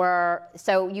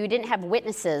 So you didn't have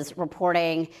witnesses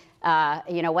reporting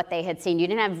what they had seen. You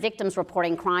didn't have victims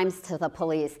reporting crimes to the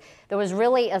police. There was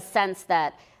really a sense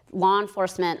that law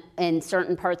enforcement in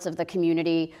certain parts of the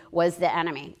community was the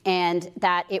enemy, and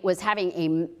that it was having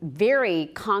a very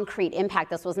concrete impact.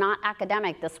 This was not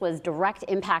academic. This was direct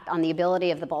impact on the ability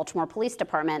of the Baltimore Police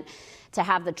Department to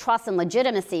have the trust and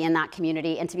legitimacy in that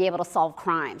community and to be able to solve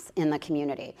crimes in the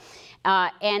community.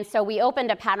 And so we opened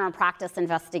a pattern of practice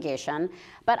investigation,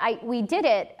 but we did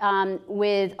it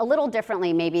with a little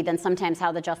differently maybe than sometimes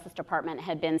how the Justice Department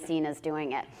had been seen as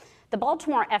doing it. The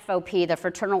Baltimore FOP, the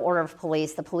Fraternal Order of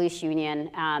Police, the police union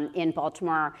in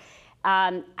Baltimore,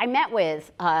 I met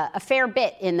with a fair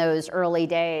bit in those early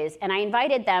days, and I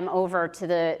invited them over to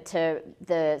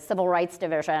the Civil Rights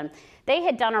Division. They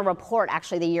had done a report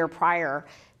actually the year prior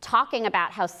talking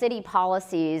about how city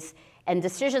policies and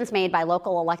decisions made by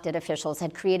local elected officials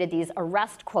had created these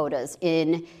arrest quotas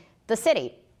in the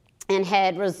city and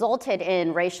had resulted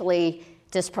in racially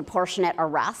disproportionate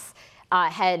arrests.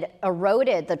 Had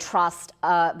eroded the trust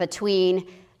between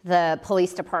the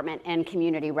police department and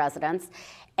community residents.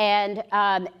 And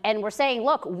we're saying,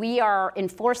 look, we are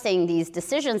enforcing these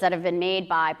decisions that have been made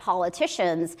by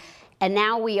politicians, and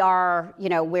now we are,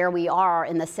 where we are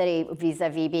in the city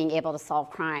vis-a-vis being able to solve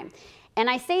crime. And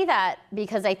I say that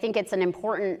because I think it's an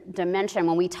important dimension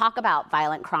when we talk about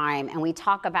violent crime and we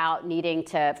talk about needing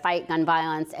to fight gun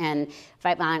violence and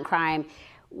fight violent crime.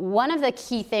 One of the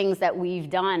key things that we've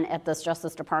done at this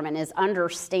Justice Department is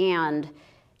understand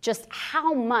just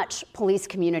how much police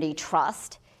community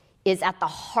trust is at the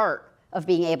heart of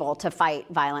being able to fight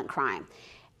violent crime.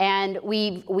 And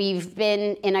we've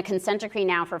been in a consent decree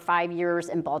now for 5 years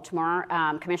in Baltimore.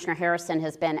 Commissioner Harrison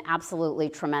has been absolutely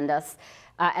tremendous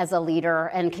as a leader,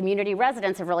 and community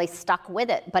residents have really stuck with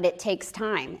it, but it takes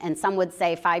time. And some would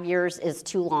say 5 years is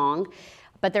too long.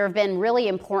 But there have been really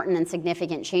important and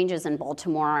significant changes in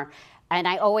Baltimore. And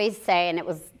I always say, and it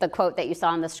was the quote that you saw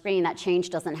on the screen, that change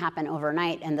doesn't happen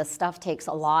overnight, and this stuff takes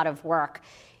a lot of work.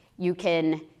 You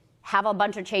can have a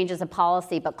bunch of changes of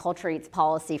policy, but culture eats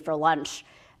policy for lunch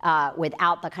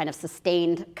without the kind of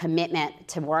sustained commitment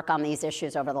to work on these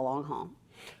issues over the long haul.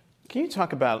 Can you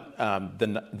talk about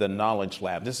the Knowledge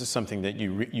Lab? This is something that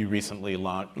you recently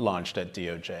launched at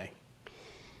DOJ.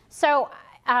 So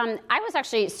I was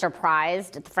actually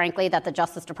surprised, frankly, that the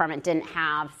Justice Department didn't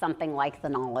have something like the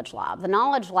Knowledge Lab. The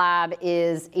Knowledge Lab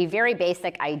is a very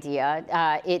basic idea.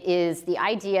 It is the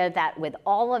idea that with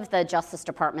all of the Justice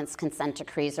Department's consent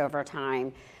decrees over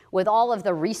time, with all of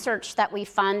the research that we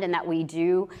fund and that we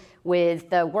do, with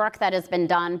the work that has been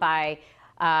done by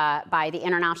the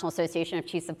International Association of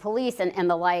Chiefs of Police and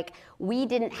the like, we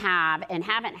didn't have and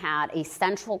haven't had a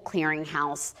central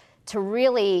clearinghouse to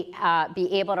really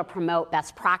be able to promote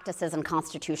best practices in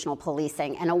constitutional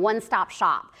policing and a one-stop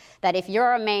shop. That if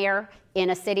you're a mayor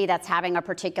in a city that's having a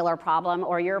particular problem,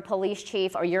 or you're a police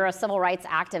chief, or you're a civil rights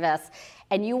activist,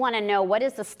 and you want to know what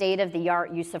is the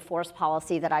state-of-the-art use of force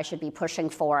policy that I should be pushing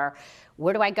for,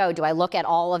 where do I go? Do I look at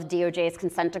all of DOJ's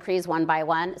consent decrees one by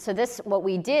one? So what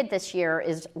we did this year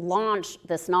is launch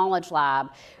this knowledge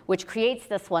lab, which creates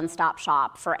this one-stop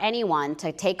shop for anyone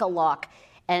to take a look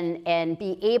and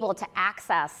be able to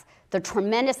access the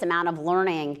tremendous amount of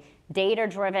learning,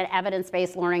 data-driven,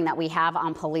 evidence-based learning that we have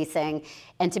on policing,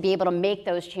 and to be able to make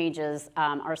those changes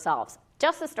ourselves.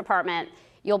 Justice Department,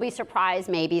 you'll be surprised,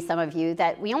 maybe some of you,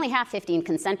 that we only have 15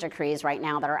 consent decrees right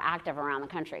now that are active around the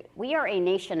country. We are a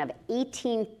nation of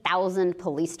 18,000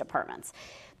 police departments.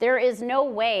 There is no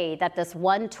way that this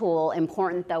one tool,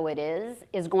 important though it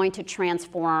is going to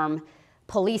transform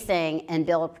policing and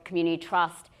build community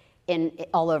trust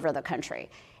all over the country.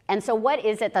 And so what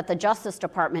is it that the Justice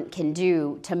Department can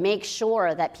do to make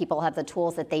sure that people have the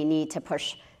tools that they need to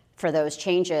push for those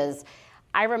changes?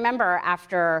 I remember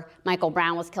after Michael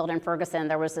Brown was killed in Ferguson,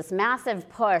 there was this massive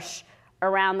push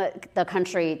around the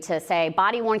country to say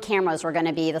body-worn cameras were going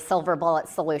to be the silver bullet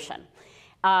solution.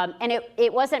 And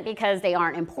it wasn't because they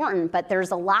aren't important, but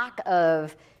there's a lack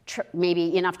of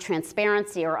maybe enough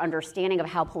transparency or understanding of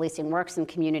how policing works in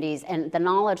communities. And the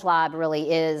Knowledge Lab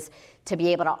really is to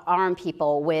be able to arm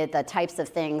people with the types of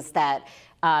things that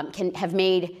can have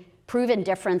made proven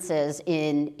differences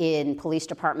in police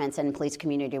departments and police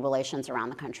community relations around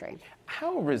the country.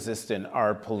 How resistant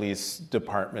are police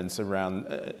departments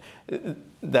around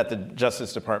that the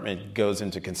Justice Department goes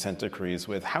into consent decrees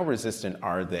with? How resistant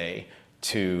are they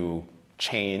to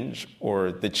change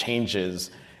or the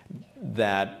changes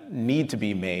that need to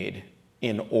be made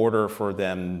in order for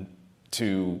them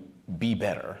to be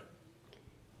better?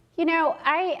 You know,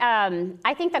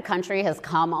 I think the country has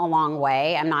come a long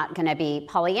way. I'm not going to be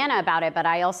Pollyanna about it, but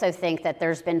I also think that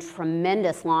there's been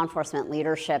tremendous law enforcement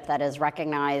leadership that has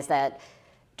recognized that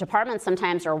departments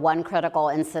sometimes are one critical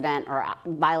incident or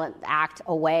violent act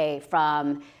away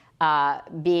from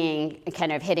being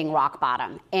kind of hitting rock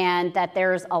bottom, and that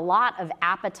there's a lot of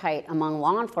appetite among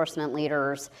law enforcement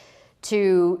leaders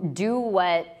to do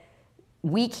what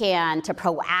we can to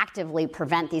proactively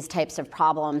prevent these types of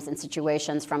problems and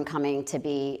situations from coming to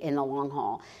be in the long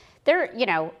haul.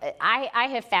 I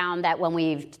have found that when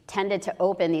we've tended to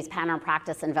open these pattern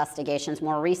practice investigations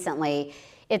more recently,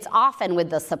 it's often with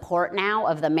the support now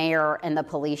of the mayor and the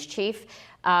police chief.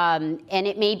 And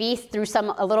it may be through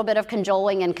a little bit of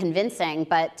cajoling and convincing,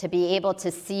 but to be able to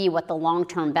see what the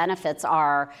long-term benefits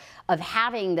are of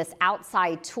having this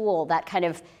outside tool that kind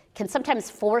of can sometimes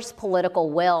force political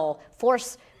will,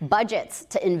 force budgets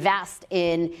to invest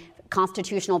in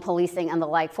constitutional policing and the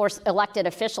like, force elected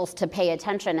officials to pay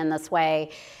attention in this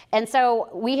way. And so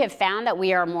we have found that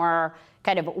we are more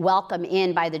kind of welcome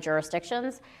in by the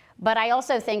jurisdictions. But I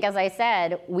also think, as I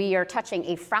said, we are touching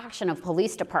a fraction of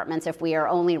police departments if we are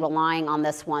only relying on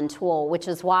this one tool, which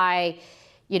is why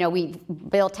we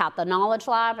built out the Knowledge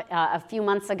Lab. A few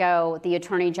months ago, the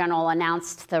Attorney General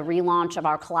announced the relaunch of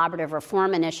our collaborative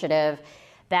reform initiative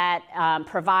that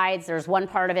there's one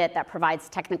part of it that provides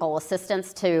technical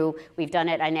assistance we've done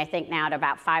it, and I think now to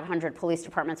about 500 police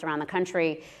departments around the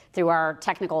country through our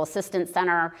Technical Assistance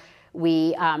Center.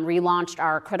 We relaunched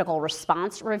our Critical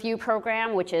Response Review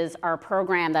Program, which is our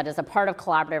program that is a part of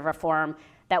collaborative reform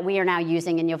that we are now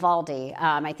using in Uvalde.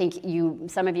 I think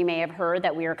some of you may have heard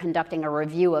that we are conducting a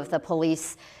review of the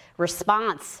police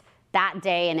response that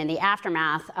day and in the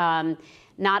aftermath,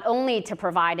 not only to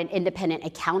provide an independent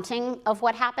accounting of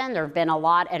what happened. There have been a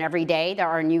lot, and every day there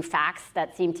are new facts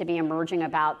that seem to be emerging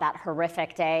about that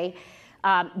horrific day,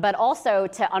 but also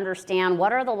to understand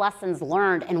what are the lessons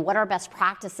learned and what are best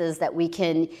practices that we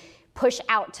can push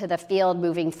out to the field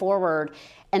moving forward.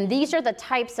 And these are the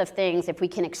types of things, if we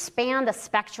can expand the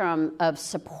spectrum of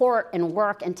support and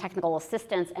work and technical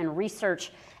assistance and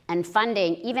research and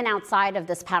funding, even outside of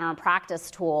this pattern practice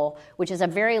tool, which is a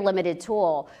very limited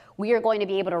tool, we are going to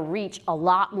be able to reach a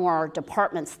lot more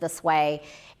departments this way.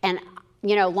 And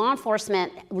law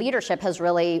enforcement leadership has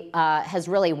really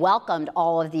welcomed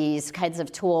all of these kinds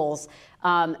of tools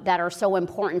that are so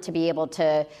important to be able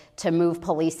to move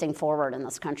policing forward in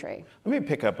this country. Let me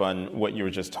pick up on what you were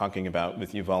just talking about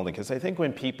with Uvalde, because I think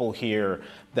when people hear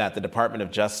that the Department of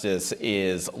Justice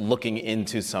is looking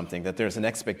into something, that there's an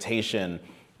expectation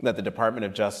that the Department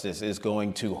of Justice is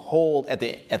going to hold at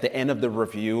the end of the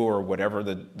review or whatever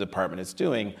the department is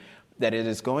doing, that it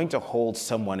is going to hold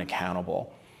someone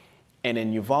accountable. And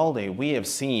in Uvalde, we have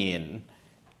seen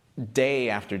day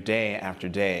after day after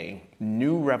day,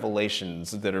 new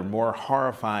revelations that are more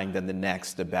horrifying than the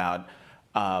next about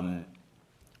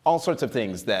all sorts of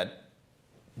things that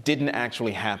didn't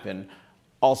actually happen,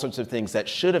 all sorts of things that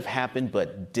should have happened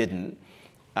but didn't.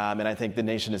 And I think the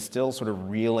nation is still sort of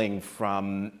reeling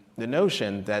from the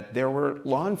notion that there were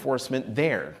law enforcement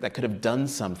there that could have done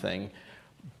something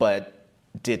but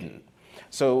didn't.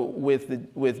 So with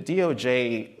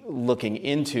DOJ looking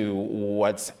into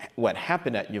what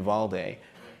happened at Uvalde,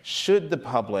 should the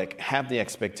public have the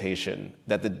expectation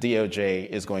that the DOJ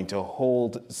is going to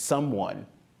hold someone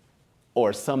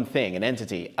or something, an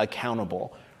entity,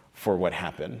 accountable for what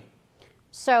happened?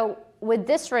 So with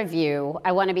this review,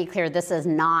 I want to be clear, this is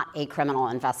not a criminal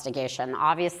investigation.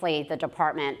 Obviously, the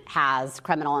department has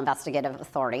criminal investigative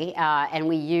authority, and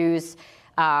we use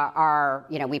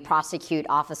we prosecute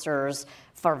officers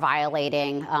for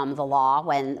violating the law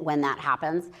when that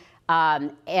happens.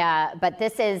 But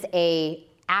this is a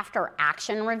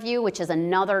after-action review, which is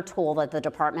another tool that the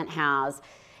department has.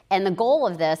 And the goal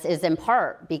of this is in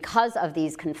part because of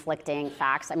these conflicting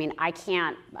facts. I mean,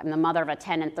 I'm the mother of a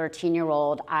 10 and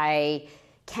 13-year-old. I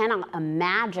cannot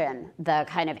imagine the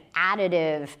kind of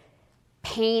additive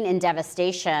pain and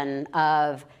devastation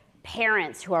of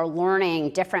parents who are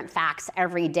learning different facts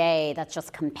every day that's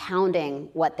just compounding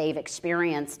what they've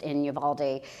experienced in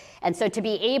Uvalde. And so to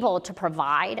be able to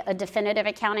provide a definitive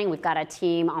accounting, we've got a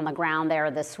team on the ground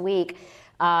there this week,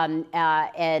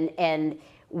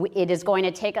 it is going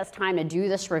to take us time to do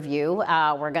this review.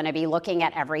 We're going to be looking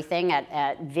at everything,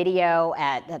 at video,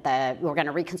 we're going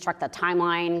to reconstruct the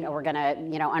timeline. We're going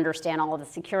to, understand all of the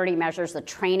security measures, the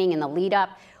training and the lead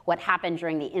up, what happened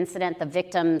during the incident, the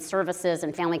victim services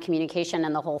and family communication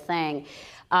and the whole thing.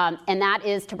 And that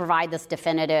is to provide this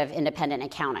definitive independent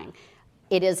accounting.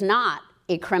 It is not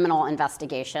a criminal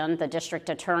investigation. The district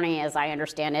attorney, as I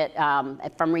understand it,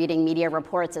 from reading media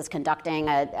reports, is conducting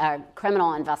a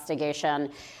criminal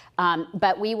investigation.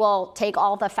 But we will take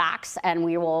all the facts and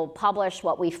we will publish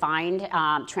what we find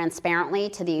transparently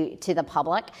to the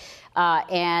public,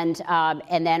 and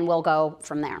then we'll go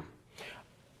from there.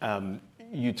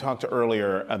 You talked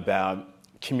earlier about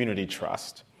community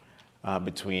trust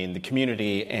between the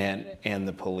community and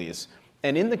the police.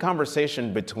 And in the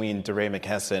conversation between DeRay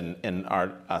Mckesson and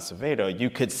Art Acevedo, you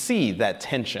could see that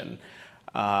tension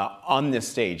on this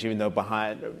stage, even though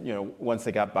once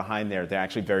they got behind there, they're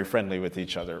actually very friendly with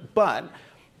each other. But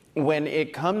when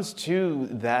it comes to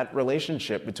that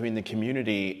relationship between the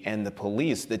community and the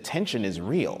police, the tension is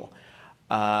real.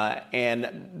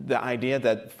 And the idea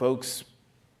that folks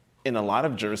in a lot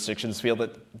of jurisdictions feel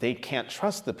that they can't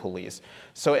trust the police.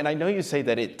 So, and I know you say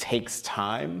that it takes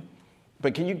time,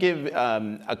 but can you give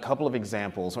a couple of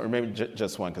examples, or maybe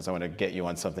just one, because I want to get you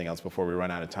on something else before we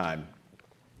run out of time,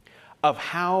 of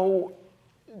how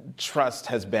trust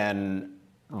has been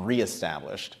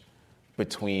reestablished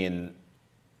between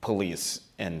police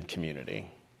and community?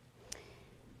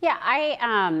 Yeah,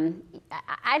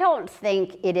 I don't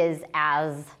think it is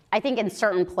I think in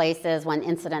certain places when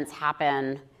incidents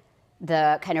happen,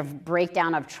 the kind of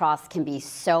breakdown of trust can be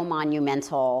so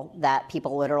monumental that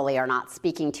people literally are not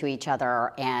speaking to each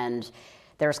other, and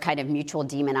there's kind of mutual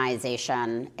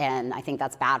demonization. And I think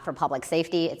that's bad for public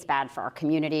safety. It's bad for our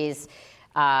communities.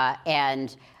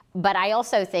 But I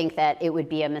also think that it would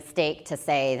be a mistake to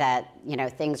say that,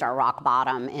 things are rock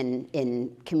bottom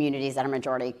in communities that are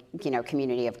majority,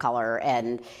 community of color.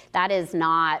 And that is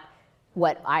not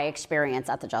what I experience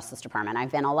at the Justice Department.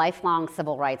 I've been a lifelong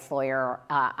civil rights lawyer.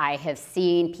 I have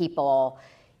seen people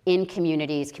in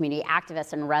communities, community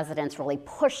activists and residents really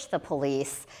push the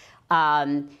police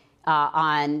on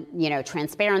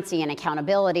transparency and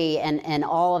accountability and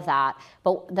all of that.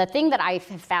 But the thing that I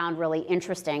have found really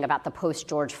interesting about the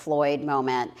post-George Floyd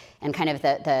moment and kind of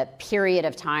the period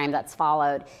of time that's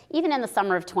followed, even in the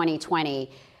summer of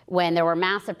 2020, when there were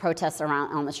massive protests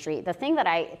on the street, the thing that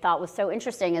I thought was so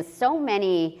interesting is so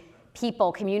many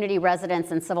people, community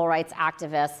residents and civil rights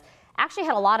activists, actually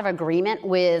had a lot of agreement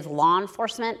with law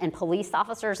enforcement and police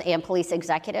officers and police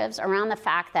executives around the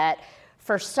fact that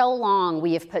for so long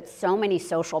we have put so many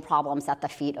social problems at the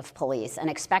feet of police and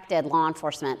expected law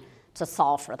enforcement to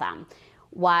solve for them,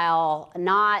 while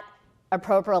not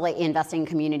appropriately investing in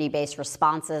community-based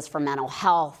responses for mental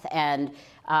health and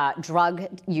drug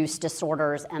use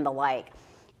disorders and the like.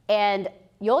 And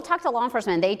you'll talk to law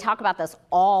enforcement, and they talk about this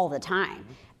all the time,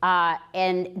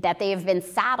 and that they have been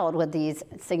saddled with these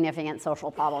significant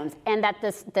social problems, and that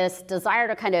this desire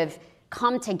to kind of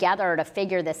come together to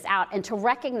figure this out and to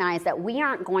recognize that we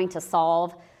aren't going to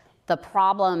solve the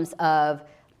problems of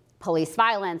police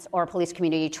violence or police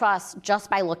community trust just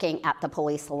by looking at the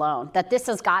police alone. That this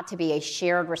has got to be a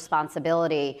shared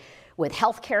responsibility with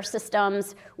healthcare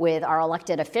systems, with our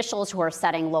elected officials who are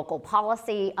setting local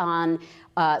policy on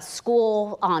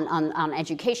school, on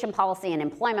education policy and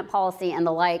employment policy and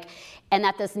the like, and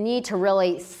that this need to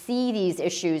really see these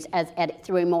issues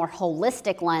through a more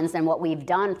holistic lens than what we've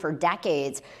done for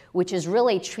decades, which is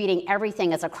really treating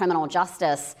everything as a criminal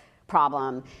justice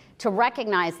problem, to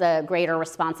recognize the greater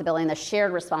responsibility and the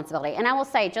shared responsibility. And I will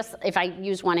say, just if I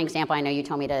use one example, I know you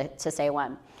told me to say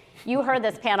one. You heard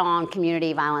this panel on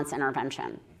community violence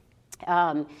intervention.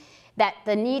 That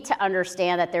the need to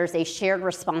understand that there's a shared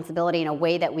responsibility in a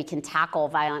way that we can tackle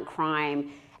violent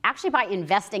crime, actually by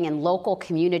investing in local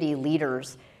community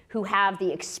leaders who have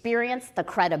the experience, the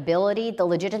credibility, the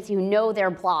legitimacy, who know their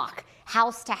block,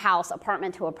 house to house,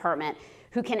 apartment to apartment,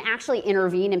 who can actually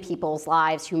intervene in people's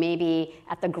lives who may be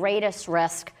at the greatest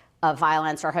risk of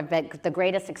violence or have been the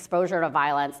greatest exposure to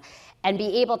violence, and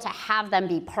be able to have them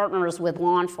be partners with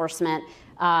law enforcement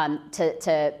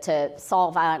to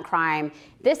solve violent crime.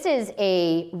 This is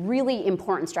a really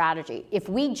important strategy. If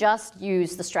we just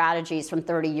use the strategies from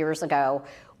 30 years ago,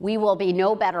 we will be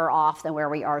no better off than where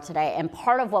we are today. And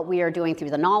part of what we are doing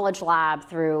through the Knowledge Lab,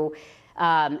 through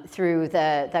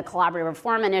the Collaborative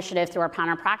Reform Initiative, through our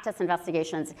pattern practice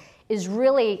investigations, is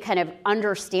really kind of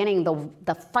understanding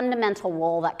the fundamental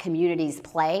role that communities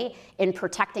play in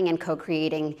protecting and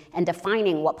co-creating and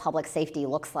defining what public safety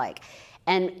looks like.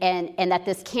 And that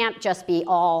this can't just be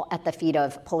all at the feet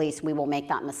of police. We will make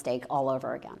that mistake all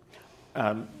over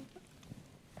again.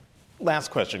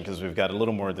 Last question, because we've got a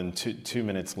little more than two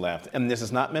minutes left. And this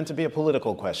is not meant to be a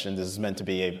political question. This is meant to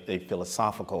be a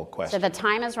philosophical question. So the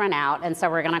time has run out, and so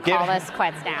we're going to call this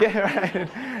quits now.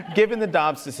 Right. Given the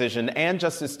Dobbs decision and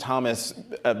Justice Thomas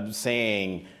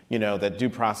saying, that due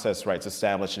process rights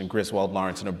established in Griswold,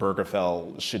 Lawrence, and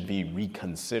Obergefell should be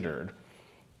reconsidered,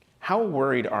 how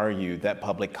worried are you that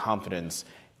public confidence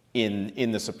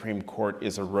in the Supreme Court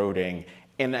is eroding?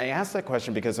 And I ask that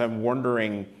question because I'm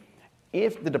wondering,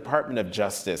 if the Department of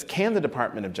Justice, can the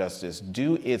Department of Justice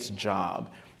do its job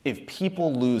if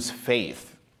people lose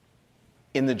faith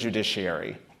in the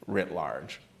judiciary writ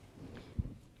large?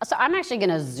 So I'm actually going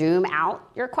to zoom out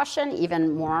your question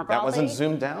even more broadly. That wasn't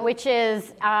zoomed out? Which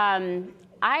is,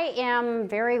 I am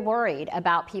very worried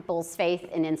about people's faith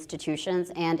in institutions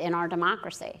and in our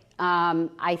democracy.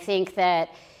 I think that,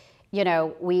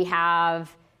 we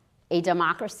have a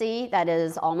democracy that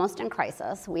is almost in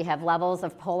crisis. We have levels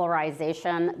of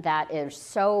polarization that is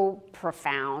so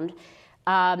profound,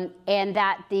 and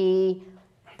that the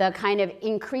kind of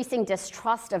increasing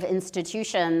distrust of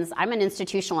institutions. I'm an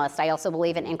institutionalist. I also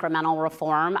believe in incremental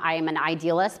reform. I am an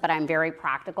idealist, but I'm very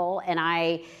practical, and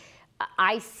I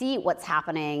see what's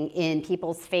happening in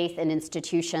people's faith in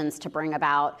institutions to bring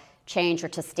about change or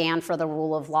to stand for the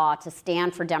rule of law, to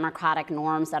stand for democratic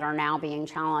norms that are now being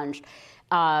challenged.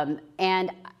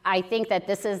 And I think that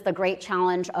this is the great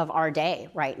challenge of our day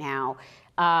right now.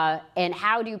 And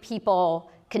how do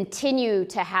people continue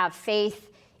to have faith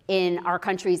in our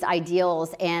country's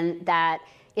ideals, and that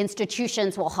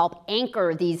institutions will help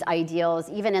anchor these ideals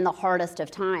even in the hardest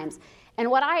of times? And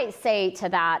what I say to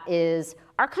that is,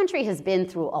 our country has been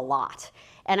through a lot.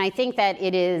 And I think that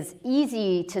it is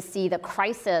easy to see the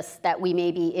crisis that we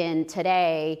may be in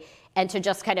today and to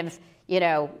just kind of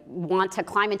want to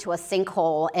climb into a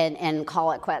sinkhole and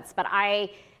call it quits. But I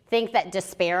think that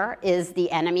despair is the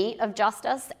enemy of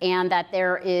justice, and that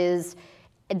there is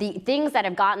the things that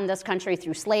have gotten this country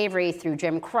through slavery, through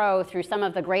Jim Crow, through some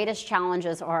of the greatest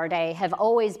challenges of our day, have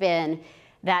always been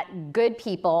that good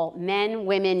people, men,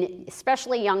 women,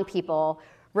 especially young people,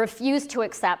 refuse to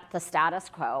accept the status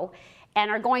quo and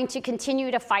are going to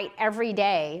continue to fight every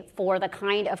day for the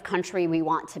kind of country we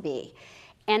want to be.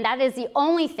 And that is the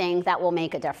only thing that will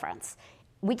make a difference.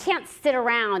 We can't sit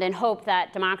around and hope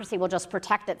that democracy will just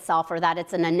protect itself, or that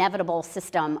it's an inevitable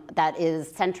system that is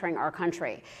centering our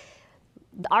country.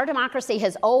 Our democracy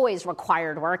has always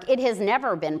required work. It has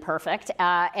never been perfect.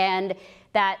 And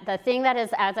that the thing that has,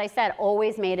 as I said,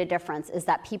 always made a difference is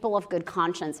that people of good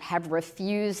conscience have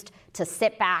refused to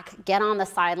sit back, get on the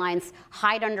sidelines,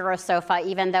 hide under a sofa,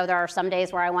 even though there are some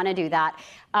days where I want to do that,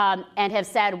 and have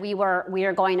said we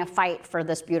are going to fight for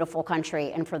this beautiful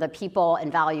country and for the people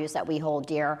and values that we hold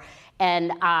dear.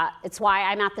 And it's why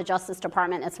I'm at the Justice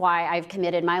Department. It's why I've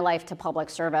committed my life to public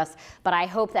service. But I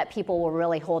hope that people will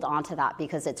really hold on to that,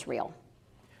 because it's real.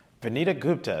 Vanita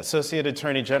Gupta, Associate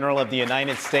Attorney General of the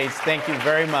United States, thank you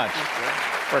very much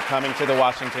for coming to the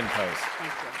Washington Post.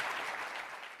 Thank you.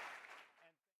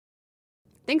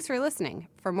 Thanks for listening.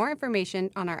 For more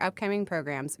information on our upcoming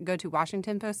programs, go to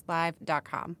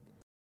WashingtonPostLive.com.